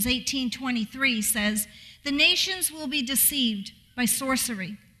Revelations 18:23 says, the nations will be deceived by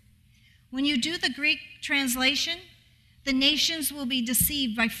sorcery. When you do the Greek translation, the nations will be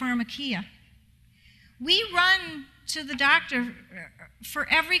deceived by pharmakia. We run to the doctor for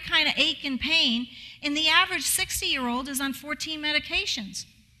every kind of ache and pain, and the average 60-year-old is on 14 medications.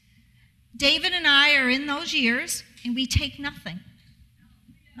 David and I are in those years, and we take nothing.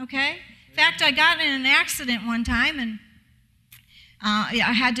 Okay? In fact, I got in an accident one time, and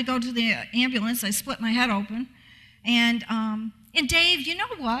I had to go to the ambulance. I split my head open. And Dave, you know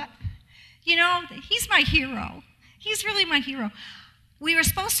what? You know, he's my hero. He's really my hero. We were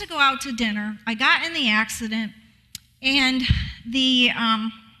supposed to go out to dinner. I got in the accident, and the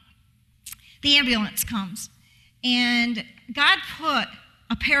ambulance comes. And God put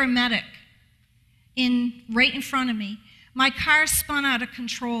a paramedic right in front of me. My car spun out of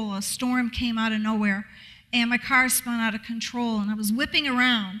control. A storm came out of nowhere, and my car spun out of control, and I was whipping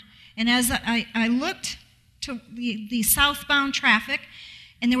around. And as I looked to the southbound traffic,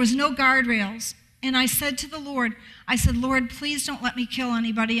 and there was no guardrails, and I said to the Lord, Lord, please don't let me kill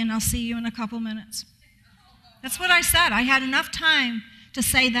anybody, and I'll see you in a couple minutes. That's what I said. I had enough time to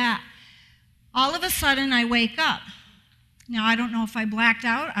say that. All of a sudden, I wake up. Now, I don't know if I blacked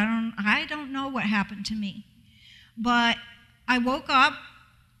out. I don't know what happened to me. But I woke up,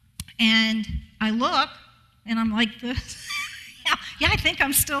 and I look, and I'm like this. yeah, I think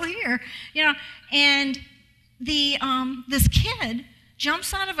I'm still here. You know, and this kid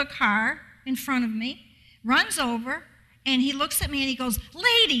jumps out of a car in front of me, runs over, and he looks at me and he goes,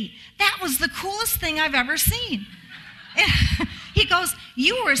 "Lady, that was the coolest thing I've ever seen." He goes,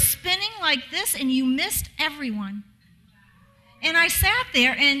 "You were spinning like this and you missed everyone." And I sat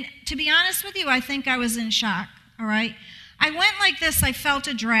there, and to be honest with you, I think I was in shock, all right? I went like this, I felt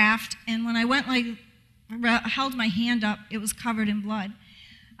a draft, and when I went held my hand up, it was covered in blood.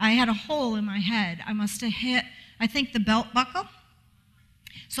 I had a hole in my head. I must have hit, I think, the belt buckle.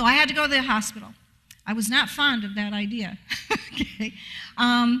 So I had to go to the hospital. I was not fond of that idea. Okay.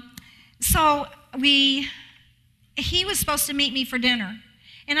 So he was supposed to meet me for dinner.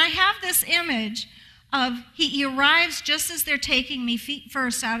 And I have this image of, he arrives just as they're taking me feet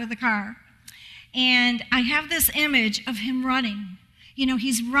first out of the car. And I have this image of him running. You know,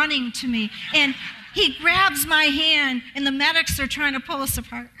 he's running to me. And he grabs my hand, and the medics are trying to pull us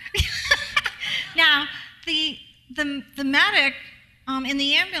apart. Now, the medic in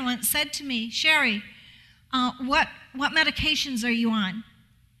the ambulance said to me, "Sherry, what medications are you on?"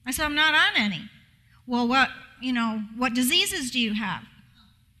 I said, "I'm not on any." "Well, what diseases do you have?"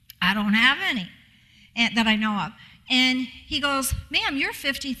 "I don't have any that I know of." And he goes, "Ma'am, you're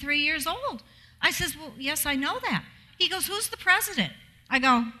 53 years old." I says, "Well, yes, I know that." He goes, "Who's the president?" I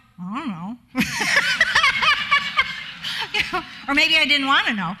go, "I don't know." Or maybe I didn't want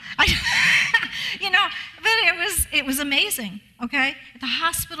to know. But it was amazing, okay? The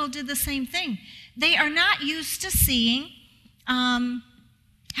hospital did the same thing. They are not used to seeing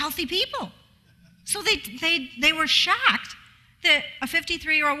healthy people. So they were shocked that a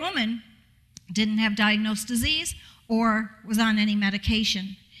 53-year-old woman didn't have diagnosed disease or was on any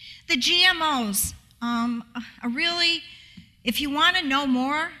medication. The GMOs are really, if you want to know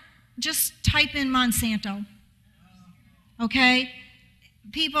more, just type in Monsanto. Okay?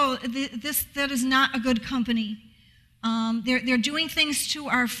 People, that is not a good company. They're doing things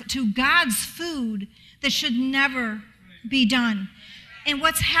to God's food that should never be done. And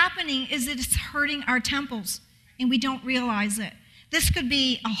what's happening is that it's hurting our temples, and we don't realize it. This could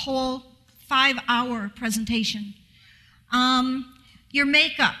be a whole 5-hour presentation. Your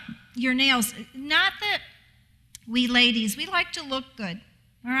makeup, your nails. Not that we ladies, we like to look good,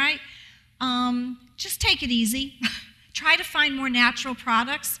 all right? Just take it easy. Try to find more natural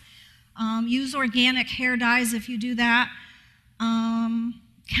products. Use organic hair dyes if you do that.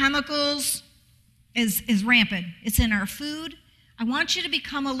 Chemicals is rampant. It's in our food. I want you to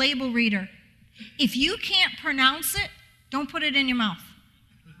become a label reader. If you can't pronounce it, don't put it in your mouth.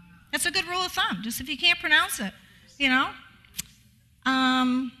 That's a good rule of thumb, just if you can't pronounce it, you know.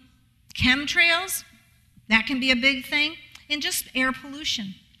 Chemtrails, that can be a big thing, and just air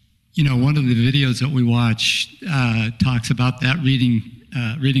pollution. You know, one of the videos that we watch talks about that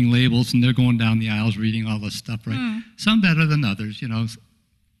reading labels, and they're going down the aisles reading all this stuff, right? Some better than others, you know,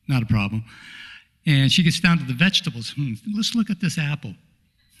 not a problem. And she gets down to the vegetables. Let's look at this apple.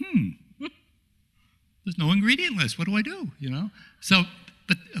 no ingredient list. What do I do, you know? So,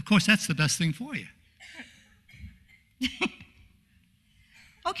 but of course, that's the best thing for you.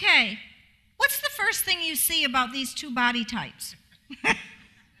 Okay, what's the first thing you see about these two body types?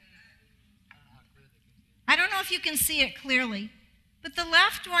 I don't know if you can see it clearly, but the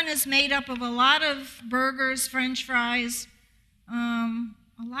left one is made up of a lot of burgers, French fries,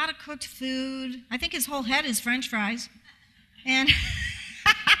 a lot of cooked food. I think his whole head is French fries. And,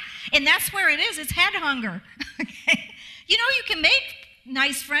 and that's where it is. It's head hunger. Okay? You know, you can make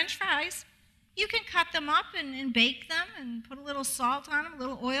nice French fries. You can cut them up and bake them and put a little salt on them, a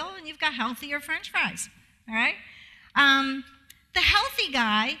little oil, and you've got healthier French fries. All right? The healthy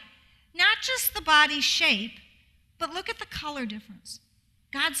guy, not just the body shape, but look at the color difference.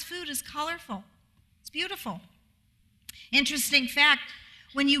 God's food is colorful. It's beautiful. Interesting fact,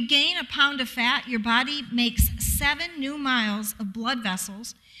 when you gain a pound of fat, your body makes 7 new miles of blood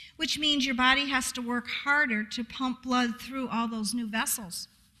vessels, which means your body has to work harder to pump blood through all those new vessels.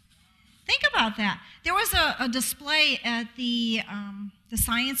 Think about that. There was a display at the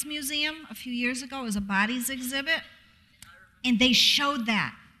Science Museum a few years ago. It was a bodies exhibit, and they showed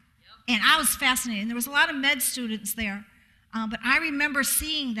that. And I was fascinated. And there was a lot of med students there, but I remember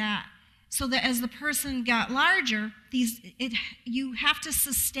seeing that. So that as the person got larger, you have to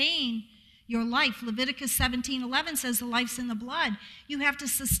sustain your life. Leviticus 17:11 says the life's in the blood. You have to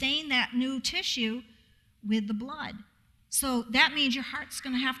sustain that new tissue with the blood. So that means your heart's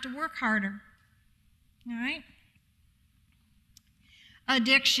going to have to work harder. All right?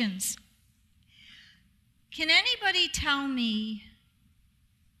 Addictions. Can anybody tell me,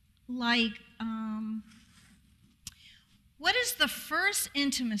 like, what is the first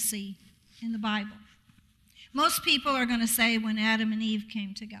intimacy in the Bible? Most people are going to say when Adam and Eve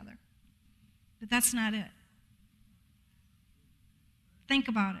came together. But that's not it. Think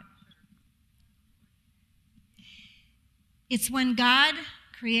about it. It's when God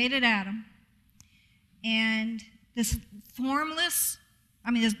created Adam, and this formed,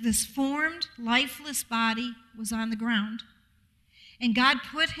 lifeless body was on the ground, and God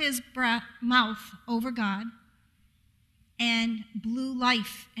put his mouth over God and blew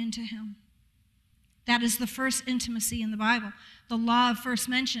life into him. That is the first intimacy in the Bible, the law of first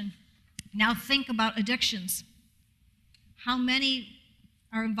mention. Now think about addictions. How many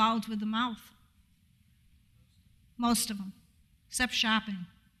are involved with the mouth? Most of them, except shopping.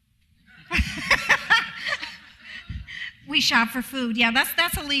 We shop for food. Yeah,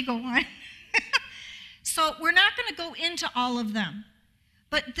 that's a legal one. So we're not going to go into all of them.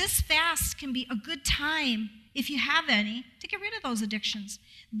 But this fast can be a good time, if you have any, to get rid of those addictions.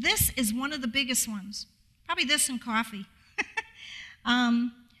 This is one of the biggest ones. Probably this and coffee.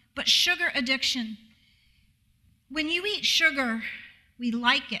 But sugar addiction. When you eat sugar, we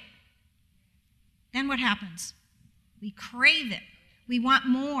like it. Then what happens? We crave it. We want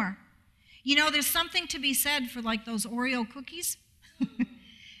more. You know, there's something to be said for like those Oreo cookies.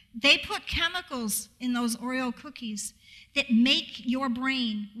 They put chemicals in those Oreo cookies that make your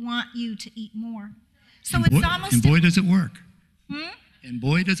brain want you to eat more. So it's almost... And boy, does it work. Hmm? And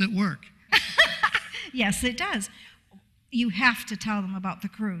boy, does it work. Yes, it does. You have to tell them about the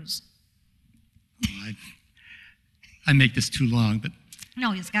cruise. Oh, I make this too long, but...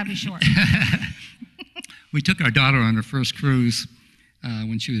 No, it's got to be short. We took our daughter on her first cruise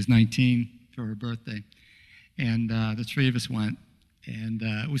when she was 19 for her birthday. And the three of us went. And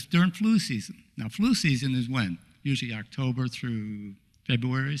it was during flu season. Now, flu season is when? Usually October through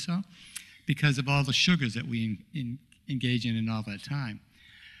February or so, because of all the sugars that we engage in all that time.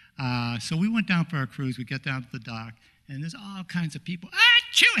 So we went down for our cruise. We get down to the dock, and there's all kinds of people.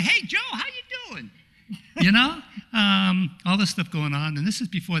 Hey, Joe, how you doing? You know, all this stuff going on. And this is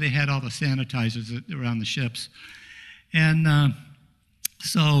before they had all the sanitizers around the ships. And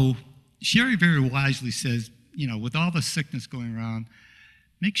so Sherry very wisely says, you know, with all the sickness going around,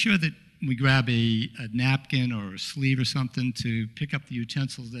 make sure that we grab a napkin or a sleeve or something to pick up the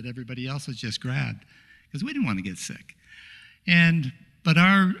utensils that everybody else has just grabbed, because we didn't want to get sick. But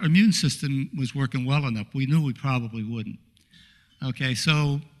our immune system was working well enough. We knew we probably wouldn't. Okay,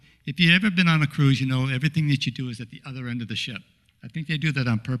 so if you've ever been on a cruise, you know everything that you do is at the other end of the ship. I think they do that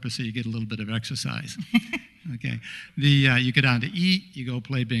on purpose so you get a little bit of exercise. Okay, you go down to eat, you go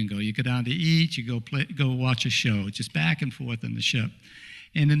play bingo. You go down to eat, you go watch a show. It's just back and forth on the ship.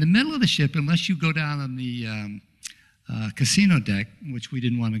 And in the middle of the ship, unless you go down on the casino deck, which we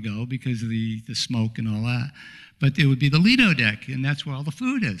didn't want to go because of the smoke and all that, but it would be the Lido deck, and that's where all the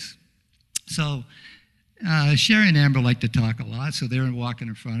food is. So Sherry and Amber like to talk a lot, so they're walking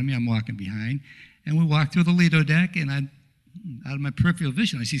in front of me, I'm walking behind, and we walk through the Lido deck, and out of my peripheral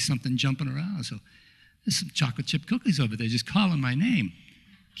vision, I see something jumping around. So there's some chocolate chip cookies over there just calling my name.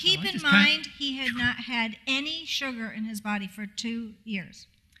 Keep in mind, he had not had any sugar in his body for 2 years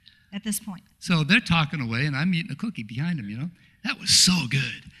at this point. So they're talking away, and I'm eating a cookie behind them, That was so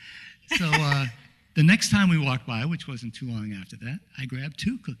good. So the next time we walked by, which wasn't too long after that, I grabbed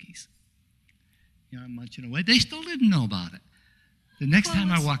 2 cookies. I'm munching away. They still didn't know about it. The next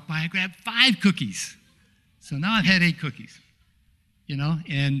time I walked by, I grabbed 5 cookies. So now I've had 8 cookies,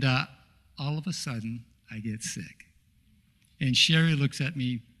 and all of a sudden, I get sick. And Sherry looks at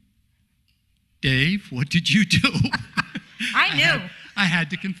me, Dave, what did you do? I knew. I had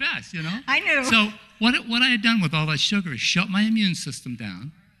to confess, I knew. So what I had done with all that sugar is shut my immune system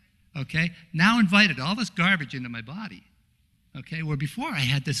down, okay? Now invited all this garbage into my body, okay? Where before I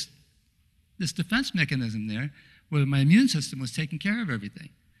had this defense mechanism there where my immune system was taking care of everything.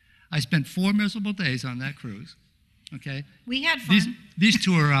 I spent 4 miserable days on that cruise, okay? We had fun. These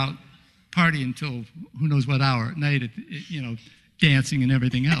 2 are out partying until who knows what hour at night, dancing and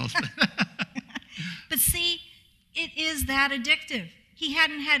everything else. But see, it is that addictive. He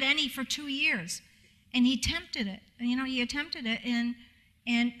hadn't had any for 2 years, and he attempted it. He attempted it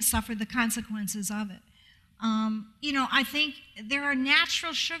and suffered the consequences of it. I think there are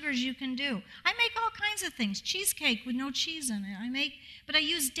natural sugars you can do. I make all kinds of things. Cheesecake with no cheese in it. But I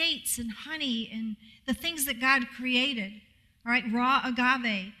use dates and honey and the things that God created. All right, raw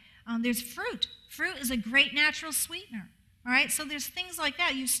agave. There's fruit. Fruit is a great natural sweetener. All right, so there's things like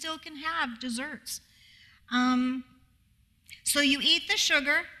that. You still can have desserts. So you eat the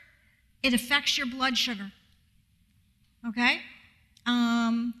sugar. It affects your blood sugar. Okay?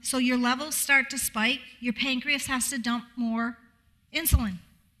 So your levels start to spike. Your pancreas has to dump more insulin,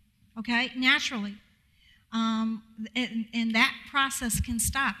 okay, naturally. And that process can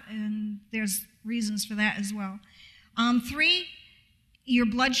stop, and there's reasons for that as well. 3, your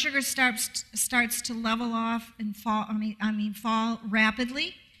blood sugar starts to level off and fall. Fall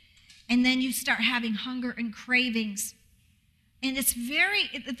rapidly, and then you start having hunger and cravings. And this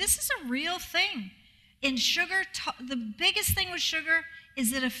is a real thing. And sugar, the biggest thing with sugar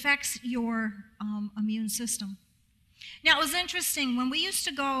is it affects your immune system. Now, it was interesting. When we used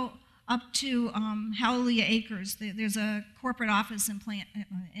to go up to Hallelujah Acres, there's a corporate office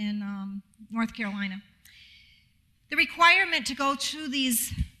in North Carolina. The requirement to go to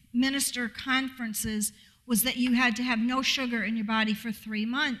these minister conferences was that you had to have no sugar in your body for 3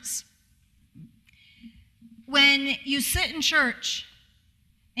 months. When you sit in church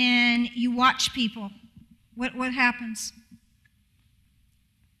and you watch people, what happens?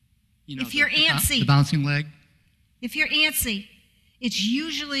 If you're antsy, the bouncing leg. If you're antsy, it's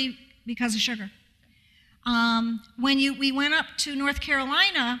usually because of sugar. When we went up to North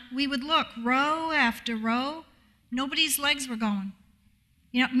Carolina, we would look row after row. Nobody's legs were going.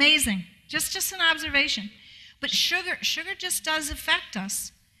 Amazing. Just an observation. But sugar just does affect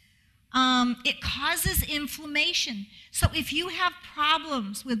us. It causes inflammation. So if you have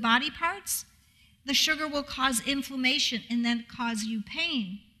problems with body parts, the sugar will cause inflammation and then cause you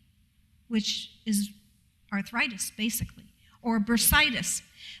pain, which is arthritis, basically, or bursitis.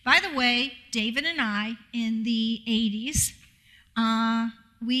 By the way, David and I, in the 80s,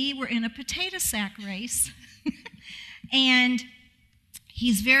 we were in a potato sack race, and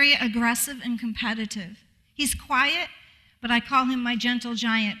he's very aggressive and competitive. He's quiet, but I call him my gentle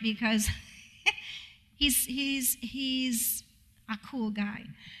giant because he's a cool guy.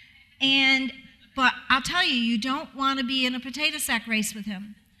 But I'll tell you, you don't want to be in a potato sack race with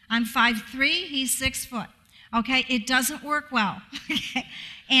him. I'm 5'3", he's 6 foot. Okay, it doesn't work well.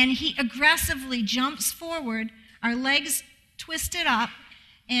 And he aggressively jumps forward, our legs twisted up,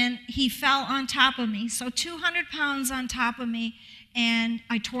 and he fell on top of me. So 200 pounds on top of me, and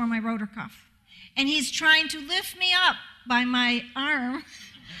I tore my rotor cuff. And he's trying to lift me up by my arm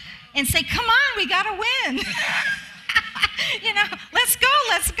and say, come on, we got to win. Let's go.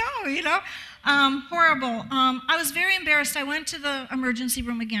 Horrible. I was very embarrassed. I went to the emergency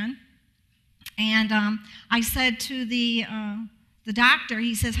room again, and I said to the doctor,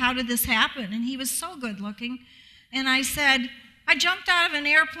 he says, how did this happen? And he was so good looking. And I said, I jumped out of an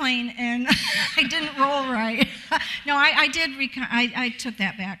airplane and I didn't roll right. No, I took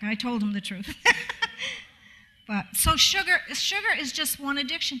that back. I told him the truth. But so sugar is just one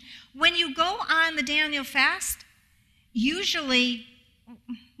addiction. When you go on the Daniel fast, usually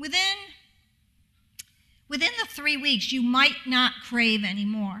within the 3 weeks, you might not crave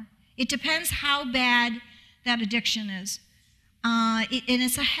anymore. It depends how bad that addiction is. And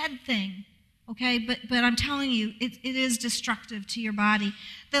it's a head thing, okay? But I'm telling you, it is destructive to your body.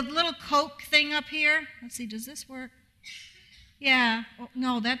 The little Coke thing up here, let's see, does this work? Yeah. Oh,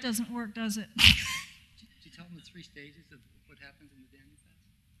 no, that doesn't work, does it? you tell them the 3 stages of what happens in the Daniel fast?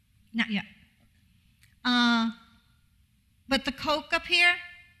 Not yet. But the Coke up here,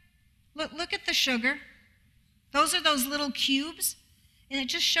 look at the sugar. Those are those little cubes, and it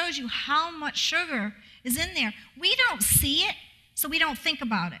just shows you how much sugar is in there. We don't see it, so we don't think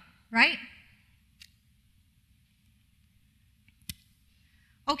about it, right?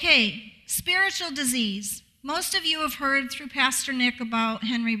 Okay, spiritual disease. Most of you have heard through Pastor Nick about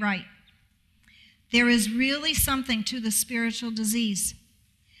Henry Wright. There is really something to the spiritual disease.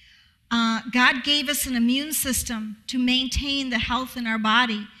 God gave us an immune system to maintain the health in our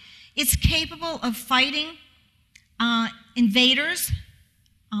body. It's capable of fighting invaders,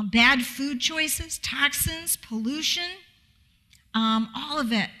 bad food choices, toxins, pollution, all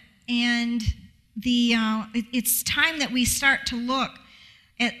of it. And it's time that we start to look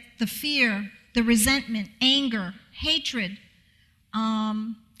at the fear, the resentment, anger, hatred,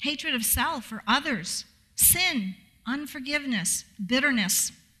 hatred of self or others, sin, unforgiveness,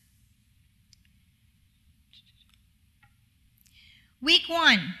 bitterness. Week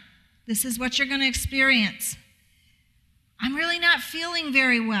 1, this is what you're going to experience. I'm really not feeling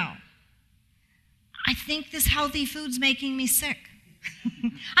very well. I think this healthy food's making me sick.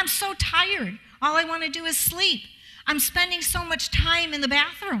 I'm so tired. All I want to do is sleep. I'm spending so much time in the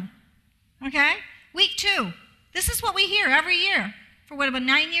bathroom. Okay? Week 2, this is what we hear every year for what, about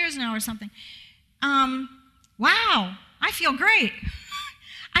 9 years now or something. Wow, I feel great.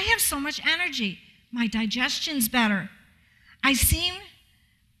 I have so much energy. My digestion's better. I seem,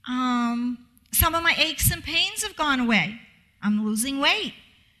 some of my aches and pains have gone away. I'm losing weight.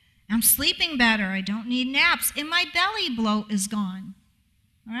 I'm sleeping better. I don't need naps. And my belly bloat is gone.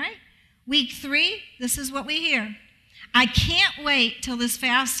 All right? Week 3, this is what we hear. I can't wait till this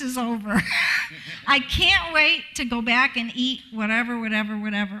fast is over. I can't wait to go back and eat whatever.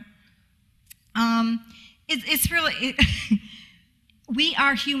 It's really, we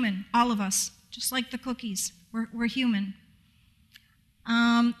are human, all of us, just like the cookies. We're human.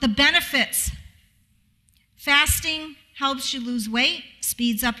 The benefits. Fasting helps you lose weight,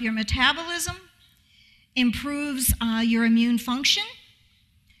 speeds up your metabolism, improves your immune function,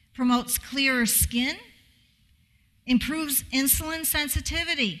 promotes clearer skin, improves insulin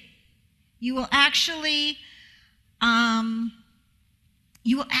sensitivity. You will actually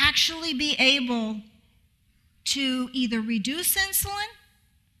be able to either reduce insulin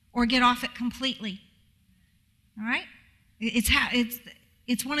or get off it completely. All right?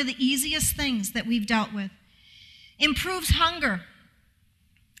 It's one of the easiest things that we've dealt with. Improves hunger.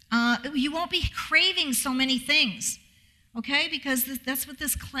 You won't be craving so many things, okay? Because that's what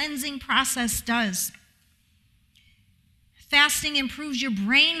this cleansing process does. Fasting improves your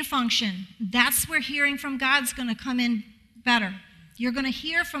brain function. That's where hearing from God's going to come in better. You're going to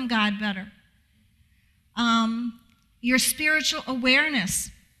hear from God better. Your spiritual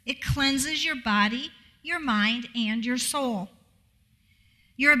awareness. It cleanses your body, your mind, and your soul.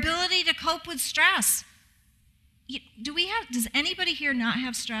 Your ability to cope with stress. Does anybody here not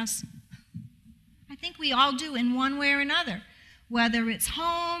have stress? I think we all do in one way or another. Whether it's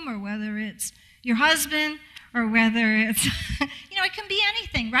home or whether it's your husband or whether it's, it can be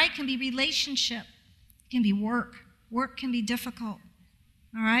anything, right? It can be relationship. It can be work. Work can be difficult,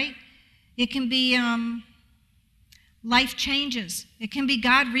 all right? It can be life changes. It can be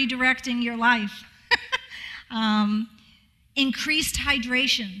God redirecting your life. Increased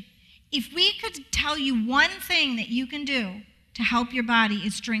hydration. If we could tell you one thing that you can do to help your body,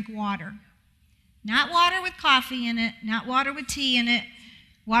 it's drink water. Not water with coffee in it, not water with tea in it.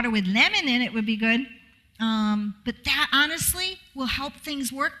 Water with lemon in it would be good. But that, honestly, will help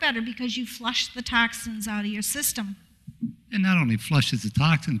things work better because you flush the toxins out of your system. And not only flushes the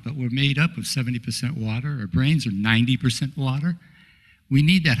toxins, but we're made up of 70% water. Our brains are 90% water. We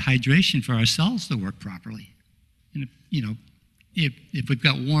need that hydration for our cells to work properly. And, if we've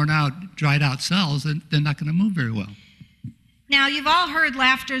got worn out, dried out cells, then they're not going to move very well. Now, you've all heard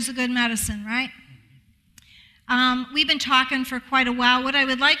laughter is a good medicine, right? We've been talking for quite a while. What I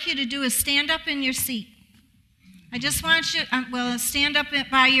would like you to do is stand up in your seat. I just want you, stand up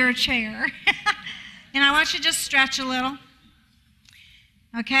by your chair. And I want you to just stretch a little.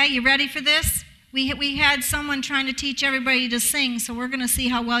 Okay, you ready for this? We had someone trying to teach everybody to sing, so we're going to see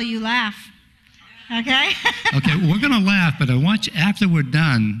how well you laugh. Okay? Okay, we're going to laugh, but I want you, after we're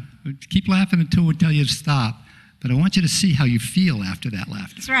done, keep laughing until we tell you to stop, but I want you to see how you feel after that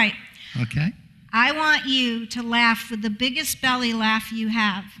laughter. That's right. Okay? I want you to laugh with the biggest belly laugh you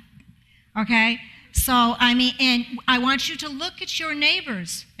have. Okay? So, and I want you to look at your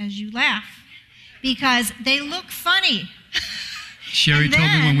neighbors as you laugh, because they look funny. Sherry And told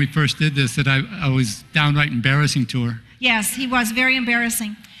me when then- we first did this that I was downright embarrassing to her. Yes, he was very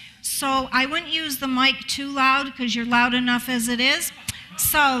embarrassing. So I wouldn't use the mic too loud because you're loud enough as it is.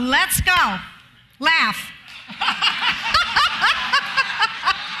 So let's go. Laugh.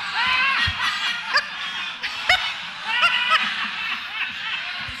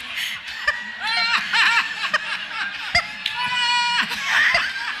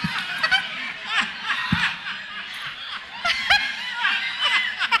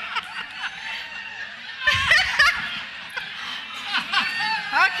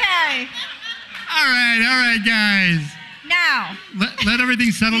 Okay. All right, guys. Now, Let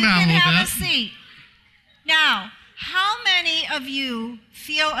everything settle you down can a little have bit. a seat. Now, how many of you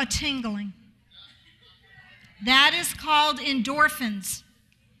feel a tingling? That is called endorphins.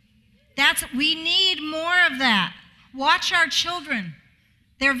 We need more of that. Watch our children.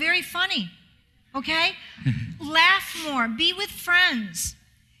 They're very funny, okay? Laugh more. Be with friends.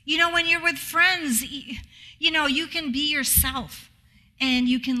 You know, when you're with friends, you know, you can be yourself and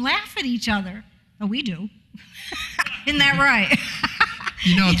you can laugh at each other. Oh, we do. Isn't that right?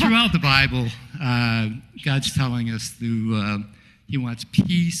 You know, throughout the Bible, God's telling us He wants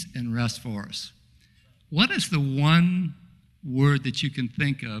peace and rest for us. What is the one word that you can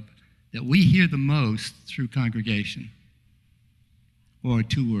think of that we hear the most through congregation? Or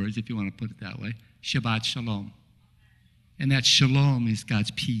two words, if you want to put it that way. Shabbat Shalom. And that shalom is God's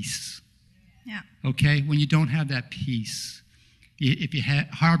peace. Yeah. Okay? When you don't have that peace, if you're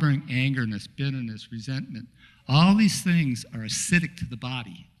harboring angerness, bitterness, resentment, all these things are acidic to the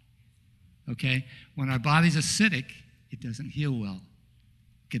body. Okay? When our body's acidic, it doesn't heal well.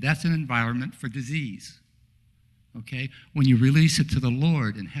 Okay, that's an environment for disease. Okay? When you release it to the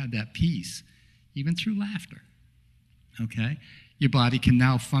Lord and have that peace, even through laughter, okay, your body can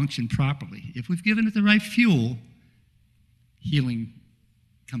now function properly. If we've given it the right fuel, healing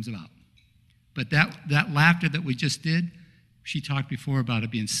comes about. But that laughter that we just did, she talked before about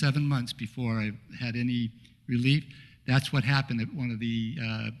it being 7 months before I had any relief. That's what happened at one of the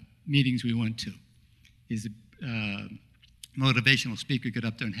meetings we went to. Is a motivational speaker got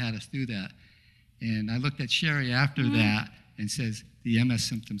up there and had us do that. And I looked at Sherry after that and says, the MS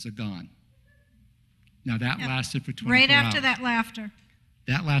symptoms are gone. Now that lasted for 24 hours. Right after that laughter.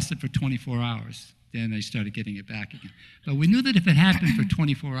 That lasted for 24 hours. Then I started getting it back again. But we knew that if it happened for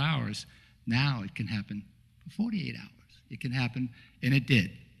 24 hours, now it can happen for 48 hours. It can happen, and it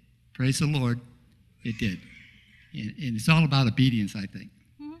did. Praise the Lord, it did. And it's all about obedience, I think.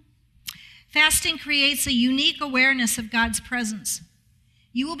 Fasting creates a unique awareness of God's presence.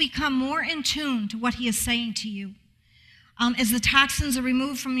 You will become more in tune to what He is saying to you. As the toxins are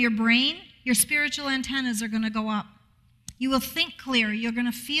removed from your brain, your spiritual antennas are going to go up. You will think clear. You're going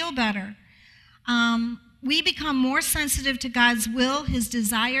to feel better. We become more sensitive to God's will, His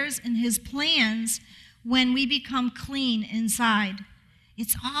desires, and His plans when we become clean inside.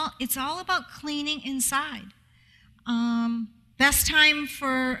 It's all about cleaning inside. Best time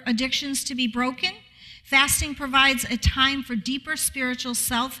for addictions to be broken. Fasting provides a time for deeper spiritual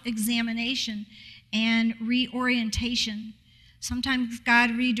self-examination and reorientation. Sometimes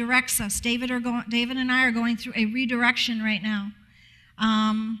God redirects us. David and I are going through a redirection right now.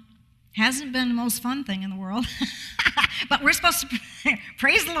 Hasn't been the most fun thing in the world, but we're supposed to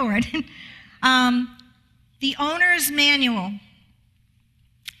praise the Lord. The owner's manual.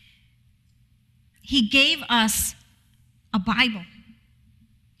 He gave us a Bible.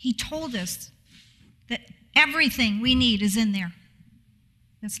 He told us that everything we need is in there.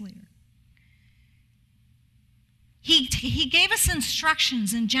 That's later. He gave us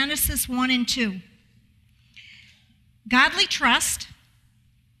instructions in Genesis 1 and 2. Godly trust,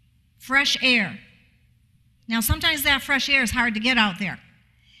 fresh air. Now, sometimes that fresh air is hard to get out there.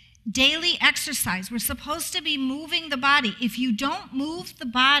 Daily exercise. We're supposed to be moving the body. If you don't move the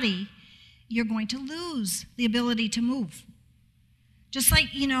body, you're going to lose the ability to move. Just like,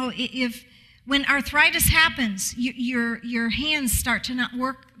 when arthritis happens, your hands start to not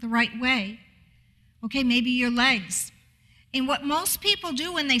work the right way. Okay, maybe your legs. And what most people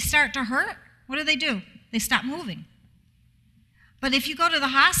do when they start to hurt, what do? They stop moving. But if you go to the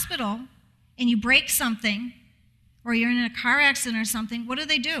hospital and you break something, or you're in a car accident or something, what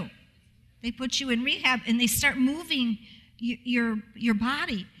do? They put you in rehab and they start moving your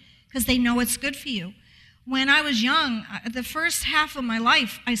body because they know it's good for you. When I was young, the first half of my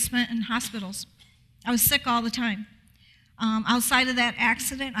life I spent in hospitals. I was sick all the time. Outside of that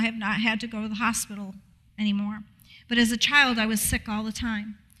accident, I have not had to go to the hospital anymore. But as a child, I was sick all the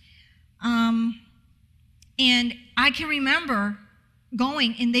time. And I can remember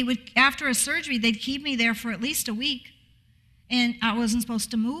going, and they would, after a surgery, they'd keep me there for at least a week. And I wasn't supposed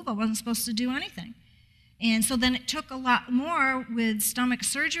to move. I wasn't supposed to do anything. And so then it took a lot more with stomach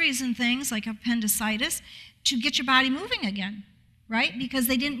surgeries and things like appendicitis to get your body moving again, right? Because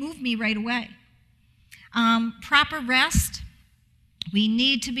they didn't move me right away. Proper rest. We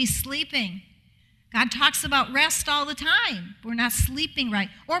need to be sleeping. God talks about rest all the time. We're not sleeping right,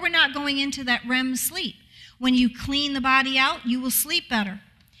 or we're not going into that REM sleep. When you clean the body out, you will sleep better.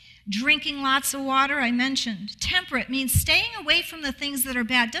 Drinking lots of water, I mentioned. Temperate means staying away from the things that are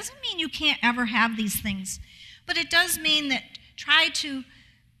bad. Doesn't mean you can't ever have these things, but it does mean that try to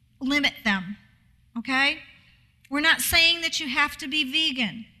limit them, okay? We're not saying that you have to be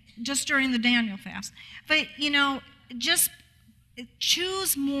vegan just during the Daniel fast, but, just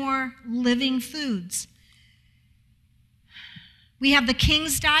choose more living foods. We have the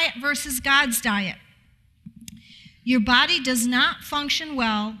king's diet versus God's diet. Your body does not function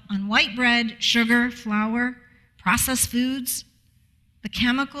well on white bread, sugar, flour, processed foods, the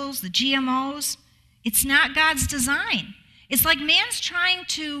chemicals, the GMOs. It's not God's design. It's like man's trying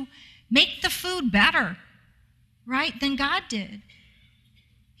to make the food better, right, than God did.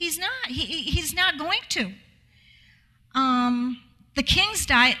 He's not. He's not going to. The king's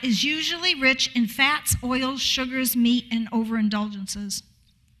diet is usually rich in fats, oils, sugars, meat, and overindulgences.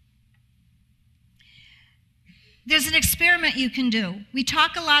 There's an experiment you can do. We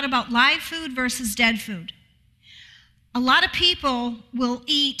talk a lot about live food versus dead food. A lot of people will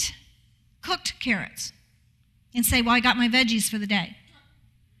eat cooked carrots and say, well, I got my veggies for the day.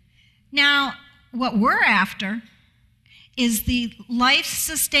 Now, what we're after is the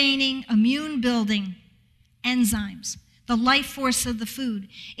life-sustaining, immune-building enzymes, the life force of the food.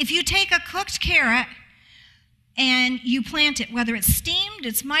 If you take a cooked carrot and you plant it, whether it's steamed,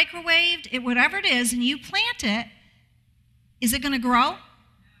 it's microwaved, whatever it is, and you plant it, is it going to grow?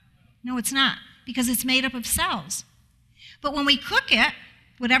 No, it's not, because it's made up of cells. But when we cook it,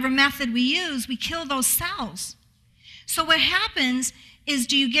 whatever method we use, we kill those cells. So what happens is,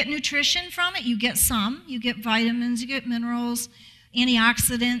 do you get nutrition from it? You get some. You get vitamins, you get minerals,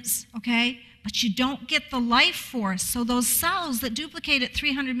 antioxidants, okay? But you don't get the life force. So those cells that duplicate at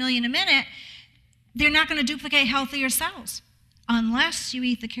 300 million a minute, they're not going to duplicate healthier cells unless you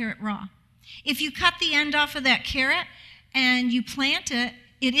eat the carrot raw. If you cut the end off of that carrot and you plant it,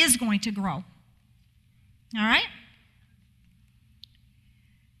 it is going to grow. All right?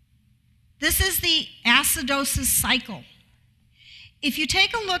 This is the acidosis cycle. If you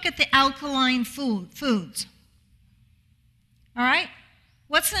take a look at the alkaline foods, all right,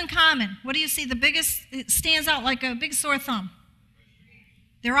 what's in common? What do you see? The biggest, it stands out like a big sore thumb.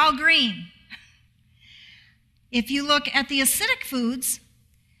 They're all green. If you look at the acidic foods,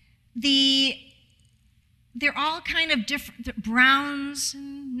 they're all kind of different, browns,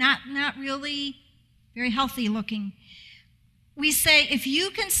 and not really very healthy looking. We say if you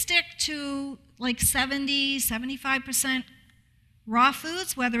can stick to like 70, 75% raw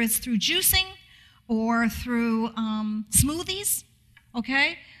foods, whether it's through juicing or through smoothies,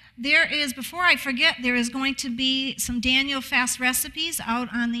 okay? There is, before I forget, there is going to be some Daniel fast recipes out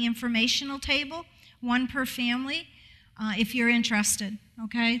on the informational table, one per family, if you're interested,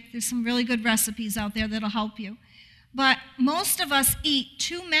 okay? There's some really good recipes out there that'll help you. But most of us eat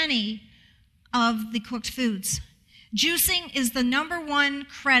too many of the cooked foods. Juicing is the #1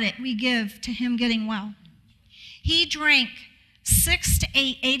 credit we give to him getting well. He drank 6 to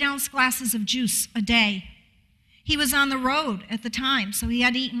 8 8-ounce glasses of juice a day. He was on the road at the time, so he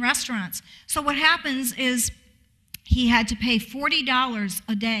had to eat in restaurants. So what happens is he had to pay $40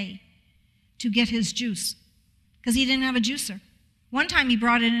 a day to get his juice because he didn't have a juicer. One time he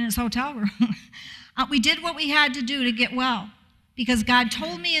brought it in his hotel room. We did what we had to do to get well because God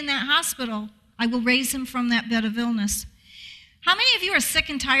told me in that hospital, I will raise him from that bed of illness. How many of you are sick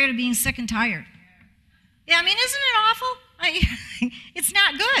and tired of being sick and tired? Yeah, I mean, isn't it awful? It's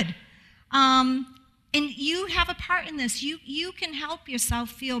not good. And you have a part in this. You can help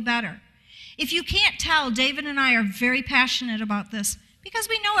yourself feel better. If you can't tell, David and I are very passionate about this because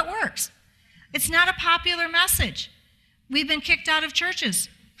we know it works. It's not a popular message. We've been kicked out of churches.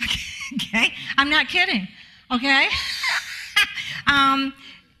 Okay? I'm not kidding. Okay?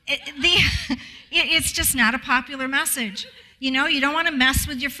 It's just not a popular message. You know, you don't want to mess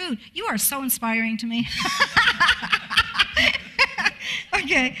with your food. You are so inspiring to me.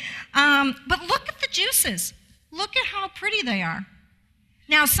 Okay. But look at the juices. Look at how pretty they are.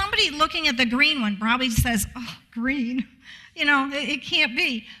 Now, somebody looking at the green one probably says, oh, green. You know, it can't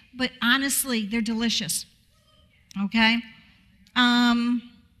be. But honestly, they're delicious. Okay? I'm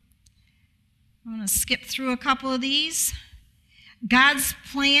going to skip through a couple of these. God's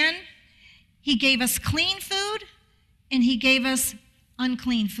plan, he gave us clean food and he gave us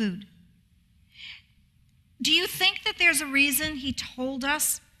unclean food. Do you think that there's a reason he told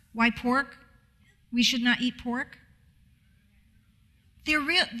us why pork? We should not eat pork? Do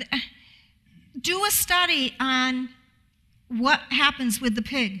a study on what happens with the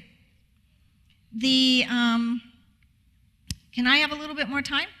pig. Can I have a little bit more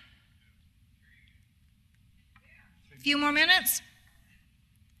time? A few more minutes?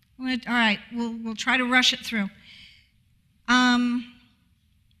 All right, we'll try to rush it through.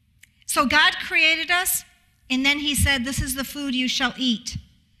 So God created us, and then he said, this is the food you shall eat.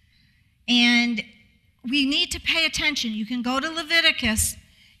 And we need to pay attention. You can go to Leviticus,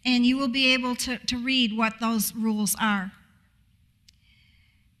 and you will be able to read what those rules are.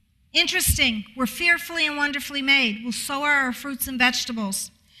 Interesting, we're fearfully and wonderfully made. Well, so are our fruits and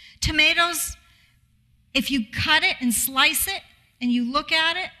vegetables. Tomatoes, if you cut it and slice it, and you look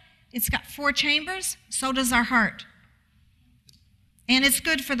at it, it's got 4 chambers. So does our heart. And it's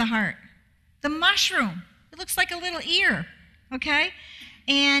good for the heart. The mushroom, it looks like a little ear, okay?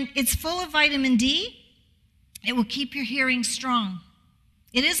 And it's full of vitamin D. It will keep your hearing strong.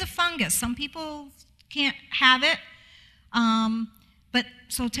 It is a fungus. Some people can't have it, but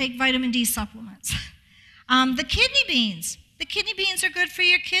so take vitamin D supplements. The kidney beans. The kidney beans are good for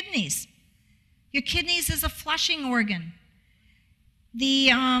your kidneys. Your kidneys is a flushing organ.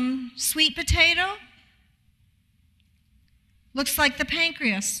 The sweet potato looks like the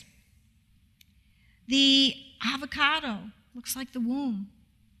pancreas. The avocado looks like the womb.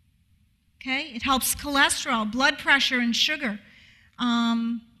 Okay? It helps cholesterol, blood pressure, and sugar.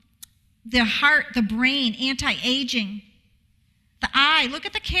 The heart, the brain, anti-aging. The eye, look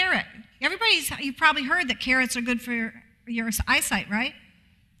at the carrot. You've probably heard that carrots are good for your eyesight, right?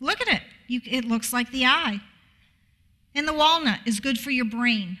 Look at it. It looks like the eye. And the walnut is good for your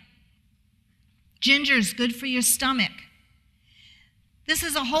brain. Ginger is good for your stomach. This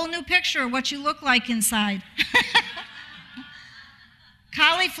is a whole new picture of what you look like inside.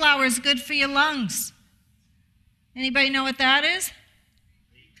 Cauliflower is good for your lungs. Anybody know what that is?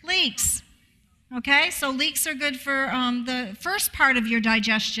 Leeks. Okay, so leeks are good for the first part of your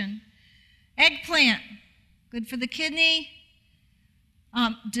digestion. Eggplant, good for the kidney.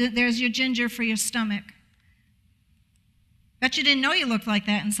 There's your ginger for your stomach. Bet you didn't know you looked like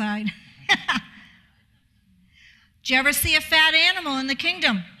that inside. Did you ever see a fat animal in the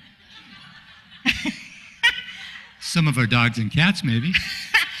kingdom? Some of our dogs and cats, maybe.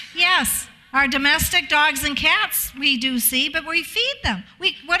 Yes, our domestic dogs and cats we do see, but we feed them.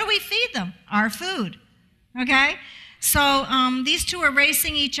 What do we feed them? Our food, okay? So these two are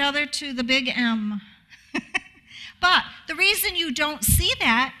racing each other to the big M. But the reason you don't see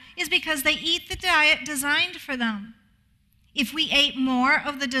that is because they eat the diet designed for them. If we ate more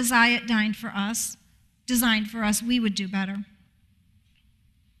of the diet designed for us, we would do better.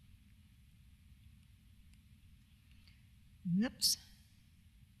 Whoops.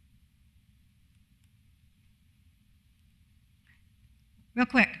 Real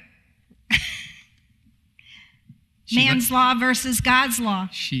quick. Man's law versus God's law.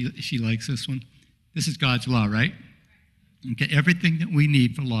 She likes this one. This is God's law, right? Okay, everything that we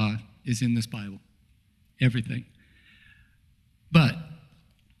need for law is in this Bible. Everything. But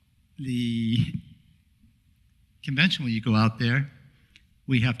conventionally, you go out there,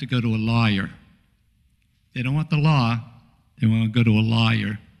 we have to go to a lawyer. They don't want the law, they want to go to a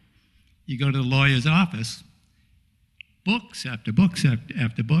lawyer. You go to the lawyer's office, books after books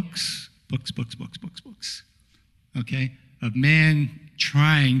after books, books, okay, of man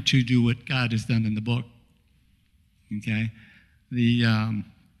trying to do what God has done in the book, okay? And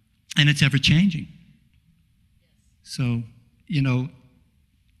it's ever changing. So, I'm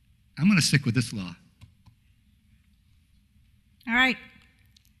going to stick with this law. All right.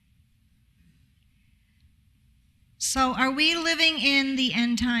 So are we living in the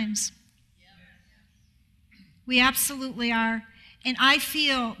end times? We absolutely are. And I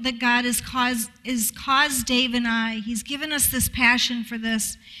feel that God has caused Dave and I, he's given us this passion for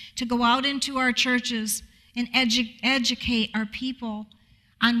this, to go out into our churches and educate our people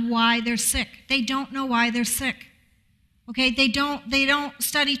on why they're sick. They don't know why they're sick. Okay, they don't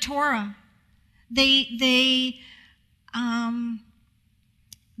study Torah. They're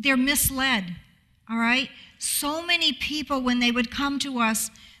misled. All right? So many people, when they would come to us,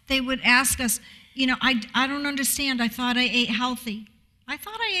 they would ask us, I don't understand. I thought I ate healthy. I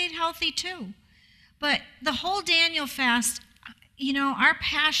thought I ate healthy too. But the whole Daniel fast, our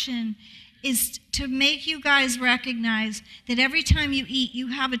passion is to make you guys recognize that every time you eat, you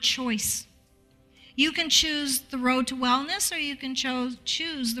have a choice. You can choose the road to wellness, or you can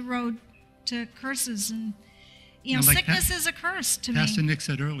choose the road to curses You know, Like sickness is a curse to Pastor me. Nick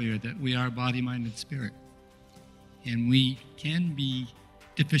said earlier that we are body, mind, and spirit. And we can be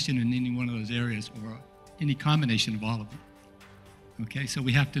deficient in any one of those areas or any combination of all of them. Okay, so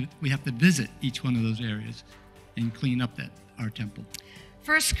we have to visit each one of those areas and clean up our temple.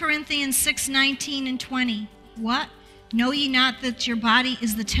 1 Corinthians 6:19 and 20. What? Know ye not that your body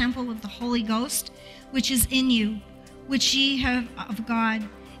is the temple of the Holy Ghost, which is in you, which ye have of God,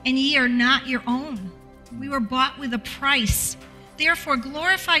 and ye are not your own? We were bought with a price. Therefore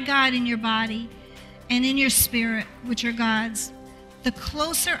glorify God in your body and in your spirit, which are God's. The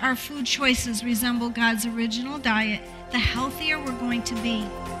closer our food choices resemble God's original diet, the healthier we're going to be.